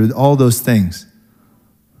received or all those things,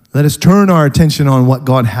 let us turn our attention on what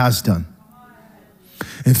God has done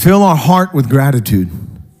and fill our heart with gratitude.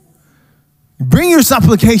 Bring your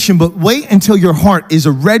supplication, but wait until your heart is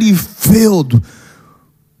already filled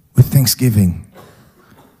with thanksgiving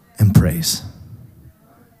and praise.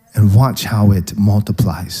 And watch how it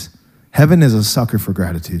multiplies. Heaven is a sucker for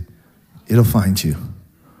gratitude. It'll find you.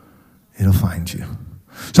 It'll find you.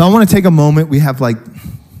 So I want to take a moment. We have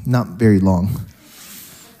not very long.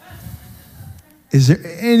 Is there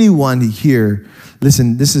anyone here?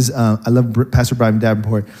 Listen, this is, I love Pastor Brian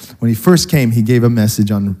Davenport. When he first came, he gave a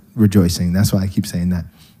message on rejoicing. That's why I keep saying that.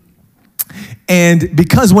 And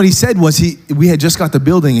because what he said was we had just got the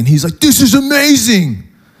building and he's like, this is amazing.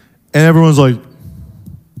 And everyone's like,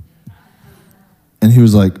 and he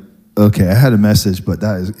was like, okay, I had a message, but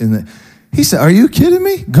that is in the, he said, are you kidding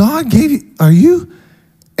me? God gave you,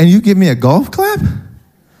 and you give me a golf clap?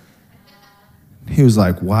 He was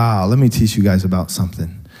like, wow, let me teach you guys about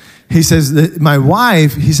something. He says that my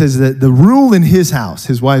wife, he says that the rule in his house,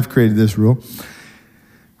 his wife created this rule.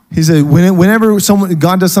 He said, whenever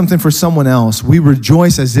God does something for someone else, we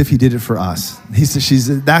rejoice as if he did it for us. He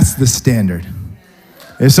said, that's the standard.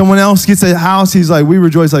 If someone else gets a house, he's like, we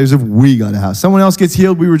rejoice like as if we got a house. Someone else gets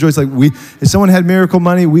healed, we rejoice like if someone had miracle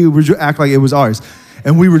money, we act like it was ours.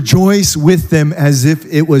 And we rejoice with them as if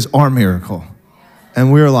it was our miracle.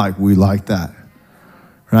 And we were like, we like that.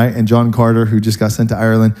 Right? And John Carter, who just got sent to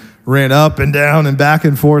Ireland, ran up and down and back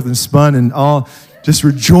and forth and spun and all, just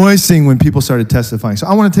rejoicing when people started testifying. So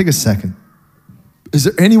I want to take a second. Is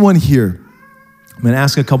there anyone here? I'm going to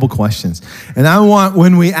ask a couple questions. And I want,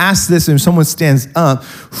 when we ask this and someone stands up,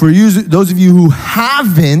 for you, those of you who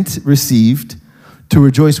haven't received, to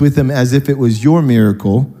rejoice with them as if it was your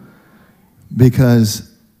miracle,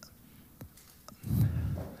 because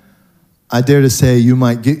I dare to say you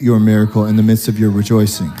might get your miracle in the midst of your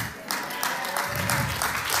rejoicing.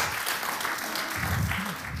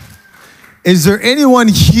 Is there anyone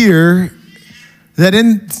here that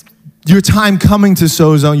in your time coming to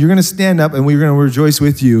Soul Zone, you're going to stand up and we're going to rejoice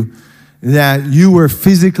with you that you were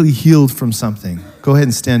physically healed from something? Go ahead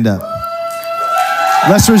and stand up.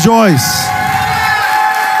 Let's rejoice.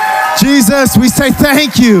 Jesus, we say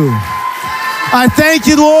thank you. I thank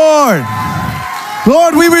you, Lord.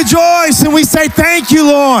 Lord, we rejoice and we say thank you,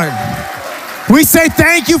 Lord. We say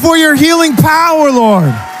thank you for your healing power,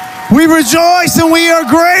 Lord. We rejoice and we are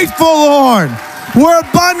grateful, Lord. We're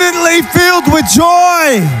abundantly filled with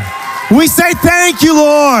joy. We say thank you,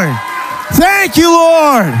 Lord. Thank you,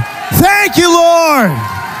 Lord. Thank you, Lord.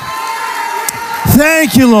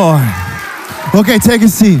 Thank you, Lord. Okay, take a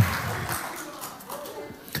seat.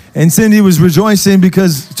 And Cindy was rejoicing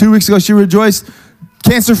because 2 weeks ago she rejoiced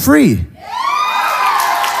cancer-free.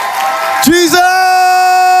 Jesus!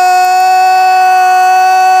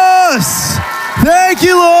 Thank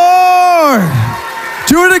you, Lord.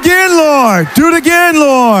 Do it again, Lord. Do it again,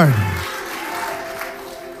 Lord.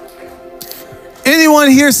 Anyone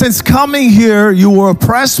here, since coming here, you were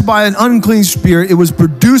oppressed by an unclean spirit. It was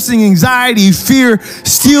producing anxiety, fear,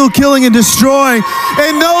 steal, killing, and destroying.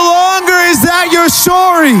 And no longer is that your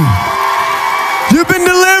story. You've been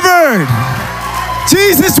delivered.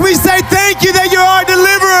 Jesus, we say thank you that you're our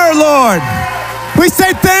deliverer, Lord. We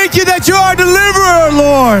say thank you that you're our deliverer,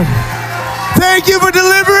 Lord. Thank you for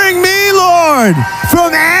delivering me, Lord,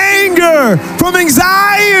 from anger, from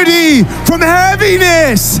anxiety, from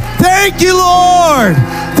heaviness. Thank you, Lord.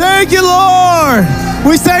 Thank you, Lord.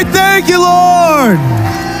 We say thank you, Lord.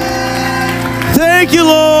 Thank you,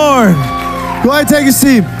 Lord. Go ahead, take a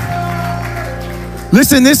seat.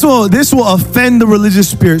 Listen, this will offend the religious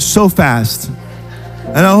spirit so fast.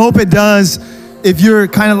 And I hope it does. If you're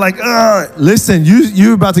kind of like, listen,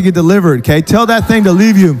 you're about to get delivered, okay? Tell that thing to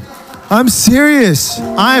leave you. I'm serious.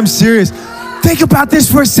 I am serious. Think about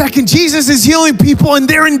this for a second. Jesus is healing people and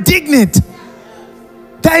they're indignant.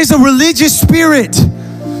 That is a religious spirit.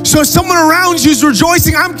 So if someone around you is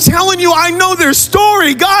rejoicing, I'm telling you, I know their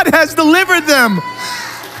story. God has delivered them.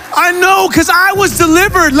 I know, because I was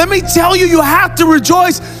delivered. Let me tell you, you have to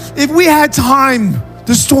rejoice. If we had time,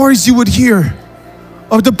 the stories you would hear.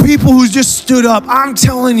 of the people who just stood up. I'm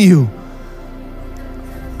telling you.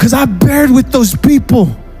 Because I bared with those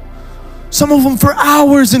people. Some of them for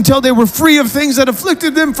hours until they were free of things that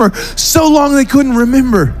afflicted them for so long they couldn't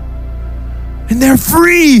remember. And they're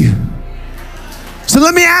free. So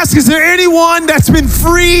let me ask, is there anyone that's been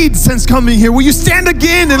freed since coming here? Will you stand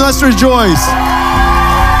again and let's rejoice?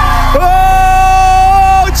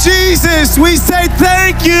 Oh, Jesus, we say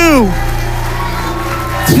thank you.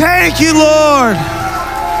 Thank you, Lord.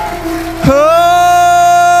 Oh,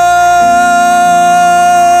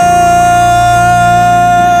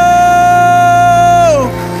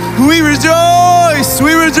 we rejoice,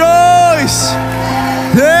 we rejoice.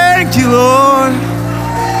 Thank you, Lord.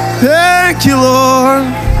 Thank you, Lord.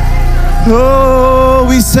 Oh,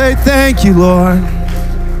 we say thank you, Lord.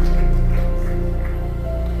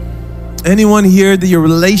 Anyone here that your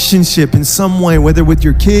relationship in some way, whether with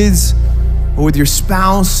your kids or with your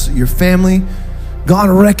spouse, your family,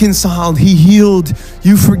 God reconciled, He healed,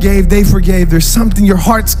 you forgave, they forgave. There's something, your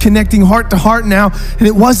heart's connecting heart to heart now, and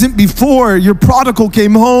it wasn't before. Your prodigal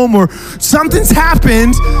came home or something's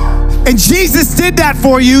happened, and Jesus did that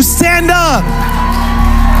for you. Stand up.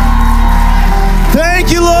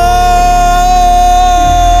 Thank you, Lord.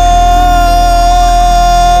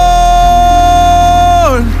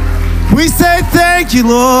 We say thank you,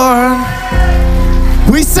 Lord.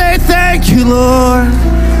 We say thank you, Lord.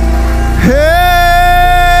 Yeah.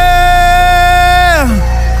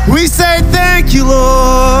 We say thank you,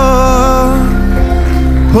 Lord.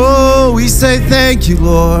 Oh, we say thank you,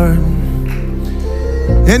 Lord.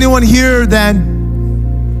 Anyone here that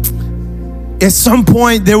at some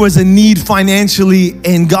point there was a need financially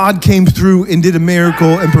and God came through and did a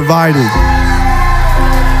miracle and provided?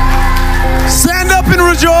 Stand up and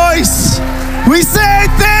rejoice. We say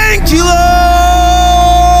thank you, Lord.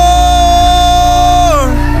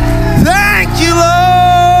 Thank you, Lord.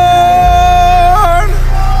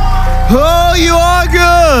 Oh, you are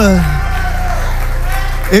good.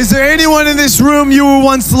 Is there anyone in this room, you were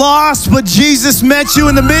once lost, but Jesus met you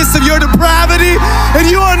in the midst of your depravity and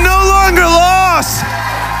you are no longer lost?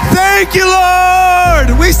 Thank you,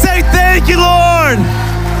 Lord. We say thank you, Lord.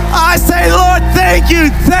 I say, Lord, thank you,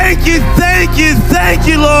 thank you, thank you, thank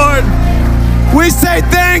you, Lord. We say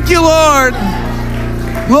thank you, Lord.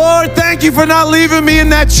 Lord, thank you for not leaving me in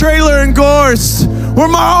that trailer in Gorse where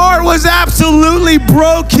my heart was absolutely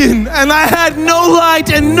broken and I had no light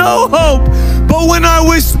and no hope. But when I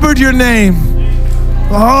whispered your name,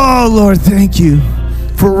 oh, Lord, thank you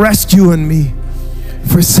for rescuing me,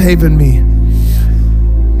 for saving me.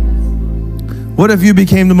 What if you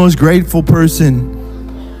became the most grateful person?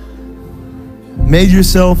 Made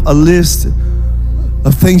yourself a list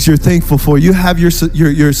of things you're thankful for. You have your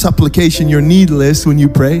supplication, your need list when you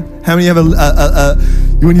pray. How many have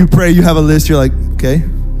when you pray, you have a list, you're like, okay,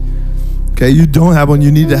 you don't have one,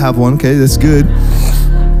 you need to have one, okay, that's good.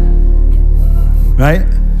 Right?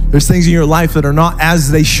 There's things in your life that are not as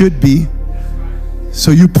they should be.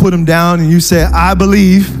 So you put them down and you say, I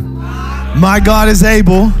believe my God is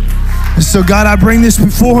able. And so God, I bring this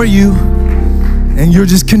before you. And you're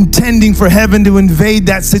just contending for heaven to invade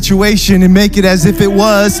that situation and make it as if it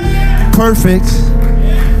was perfect.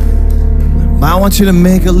 I want you to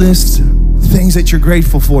make a list of things that you're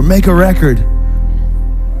grateful for. Make a record.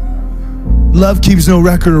 Love keeps no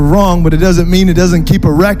record of wrong, but it doesn't mean it doesn't keep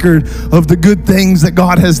a record of the good things that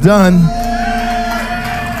God has done.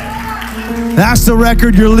 That's the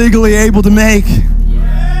record you're legally able to make.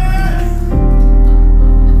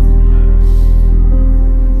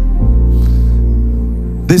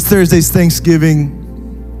 This Thursday's Thanksgiving.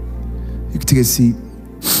 You can take a seat.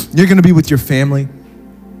 You're going to be with your family.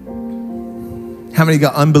 How many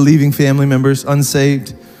got unbelieving family members,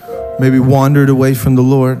 unsaved, maybe wandered away from the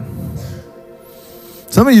Lord?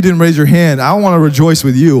 Some of you didn't raise your hand. I want to rejoice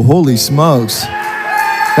with you. Holy smokes.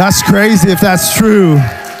 That's crazy if that's true.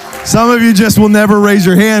 Some of you just will never raise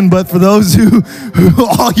your hand, but for those who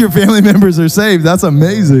all your family members are saved, that's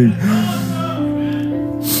amazing.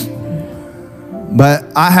 But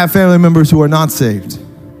I have family members who are not saved.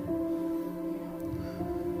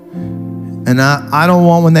 And I don't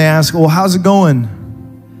want when they ask, well, how's it going?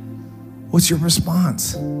 What's your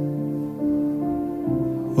response?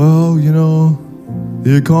 Well, you know,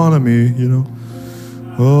 the economy, you know.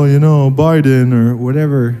 Oh, you know, Biden or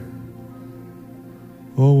whatever.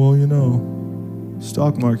 Oh, well, you know,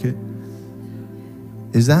 stock market.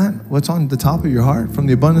 Is that what's on the top of your heart? From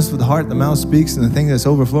the abundance of the heart, the mouth speaks, and the thing that's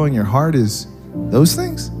overflowing your heart is those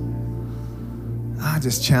things? I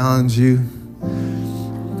just challenge you.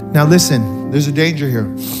 Now listen, there's a danger here.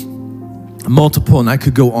 Multiple, and I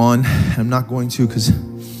could go on. I'm not going to because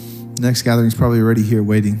Next gathering's probably already here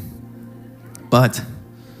waiting. But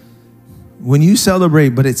when you celebrate,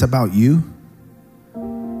 but it's about you,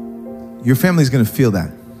 your family's going to feel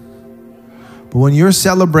that. But when your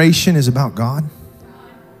celebration is about God,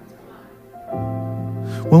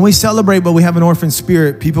 when we celebrate but we have an orphan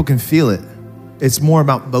spirit, people can feel it. It's more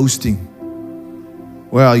about boasting.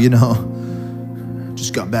 Well,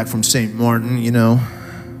 just got back from St. Martin, I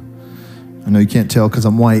know you can't tell because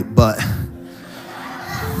I'm white, but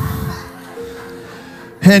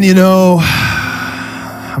and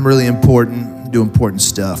I'm really important, do important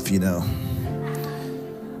stuff,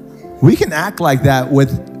 We can act like that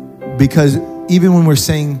because even when we're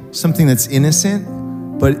saying something that's innocent,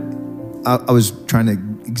 but I was trying to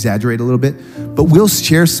exaggerate a little bit, but we'll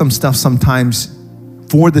share some stuff sometimes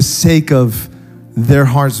for the sake of their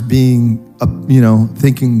hearts being,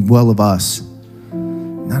 thinking well of us.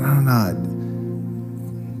 No.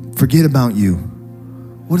 Forget about you.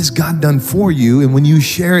 What has God done for you? And when you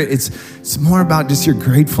share it, it's more about just your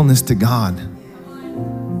gratefulness to God.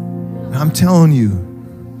 And I'm telling you,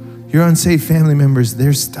 your unsaved family members,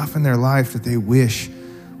 there's stuff in their life that they wish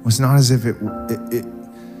was not as if it.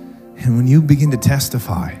 And when you begin to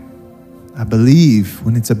testify, I believe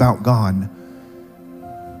when it's about God,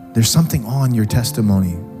 there's something on your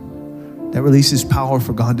testimony that releases power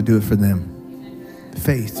for God to do it for them.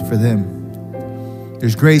 Faith for them.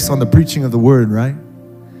 There's grace on the preaching of the word, right?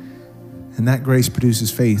 And that grace produces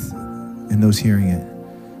faith in those hearing it.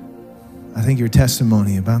 I think your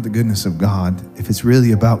testimony about the goodness of God, if it's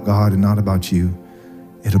really about God and not about you,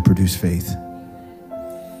 it'll produce faith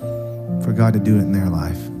for God to do it in their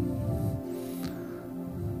life.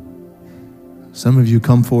 Some of you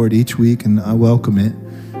come forward each week, and I welcome it,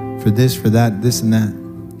 for this, for that, this and that.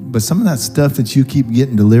 But some of that stuff that you keep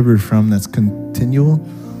getting delivered from that's continual,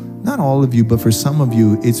 not all of you, but for some of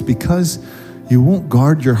you, it's because you won't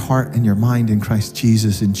guard your heart and your mind in Christ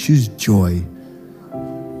Jesus and choose joy.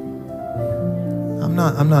 I'm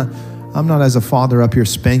not as a father up here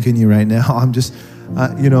spanking you right now. I'm just,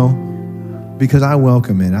 because I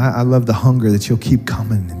welcome it. I love the hunger that you'll keep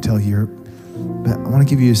coming until but I want to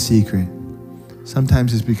give you a secret.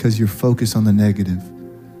 Sometimes it's because you're focused on the negative,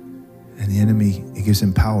 and the enemy, it gives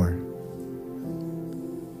him power.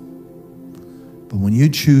 But when you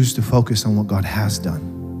choose to focus on what God has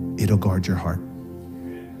done, it'll guard your heart.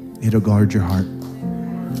 It'll guard your heart.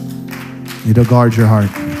 It'll guard your heart.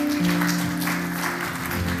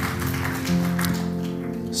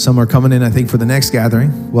 Some are coming in, I think, for the next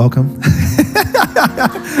gathering. Welcome.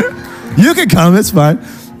 You can come, it's fine.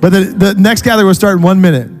 But the next gathering will start in 1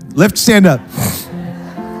 minute. Lift, stand up.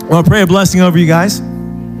 I want to pray a blessing over you guys.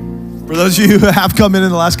 For those of you who have come in the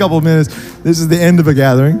last couple of minutes, this is the end of a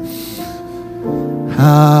gathering.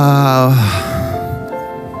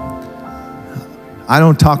 I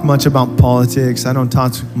don't talk much about politics. I don't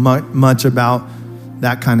talk much about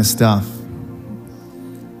that kind of stuff.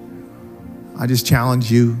 I just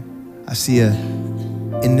challenge you. I see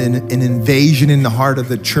an invasion in the heart of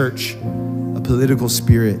the church, a political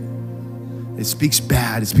spirit. It speaks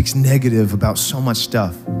bad. It speaks negative about so much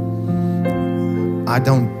stuff. I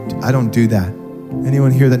don't do that.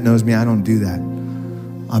 Anyone here that knows me, I don't do that.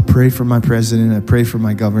 I pray for my president. I pray for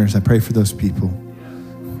my governors. I pray for those people.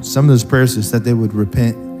 Some of those prayers is that they would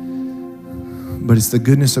repent. But it's the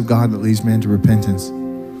goodness of God that leads man to repentance.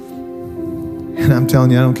 And I'm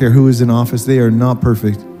telling you, I don't care who is in office. They are not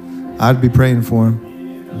perfect. I'd be praying for them.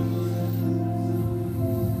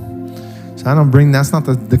 So that's not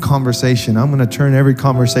the conversation. I'm going to turn every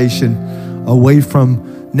conversation away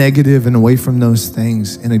from negative and away from those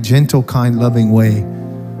things in a gentle, kind, loving way.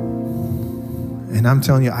 And I'm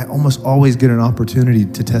telling you, I almost always get an opportunity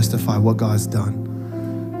to testify what God's done.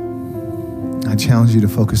 I challenge you to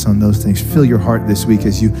focus on those things. Fill your heart this week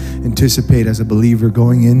as you anticipate as a believer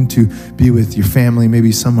going in to be with your family.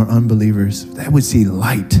 Maybe some are unbelievers. They would see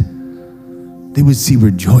light. They would see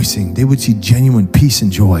rejoicing. They would see genuine peace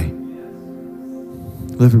and joy.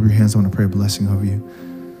 Lift up your hands. I want to pray a blessing over you.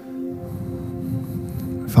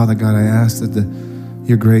 Father God, I ask that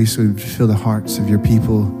your grace would fill the hearts of your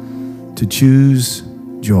people to choose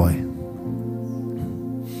joy.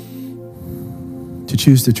 To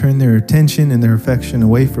choose to turn their attention and their affection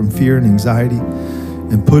away from fear and anxiety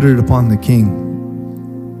and put it upon the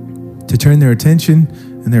King. To turn their attention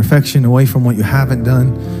and their affection away from what you haven't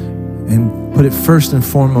done and put it first and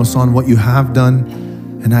foremost on what you have done.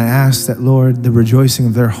 And I ask that, Lord, the rejoicing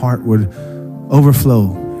of their heart would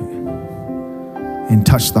overflow and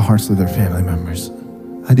touch the hearts of their family members.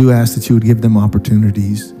 I do ask that you would give them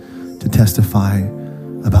opportunities to testify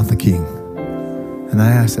about the King. And I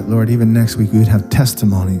ask that, Lord, even next week we would have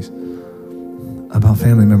testimonies about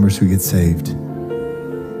family members who get saved.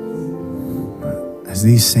 As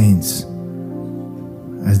these saints,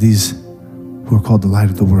 as these who are called the light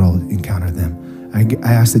of the world, encounter them, I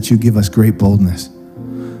ask that you give us great boldness.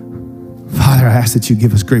 Father, I ask that you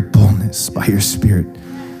give us great boldness by your Spirit.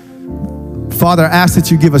 Father, I ask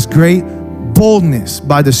that you give us great boldness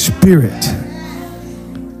by the Spirit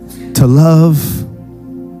to love,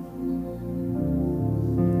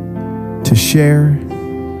 to share,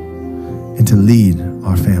 and to lead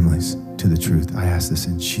our families to the truth. I ask this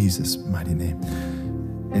in Jesus' mighty name.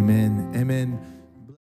 Amen. Amen.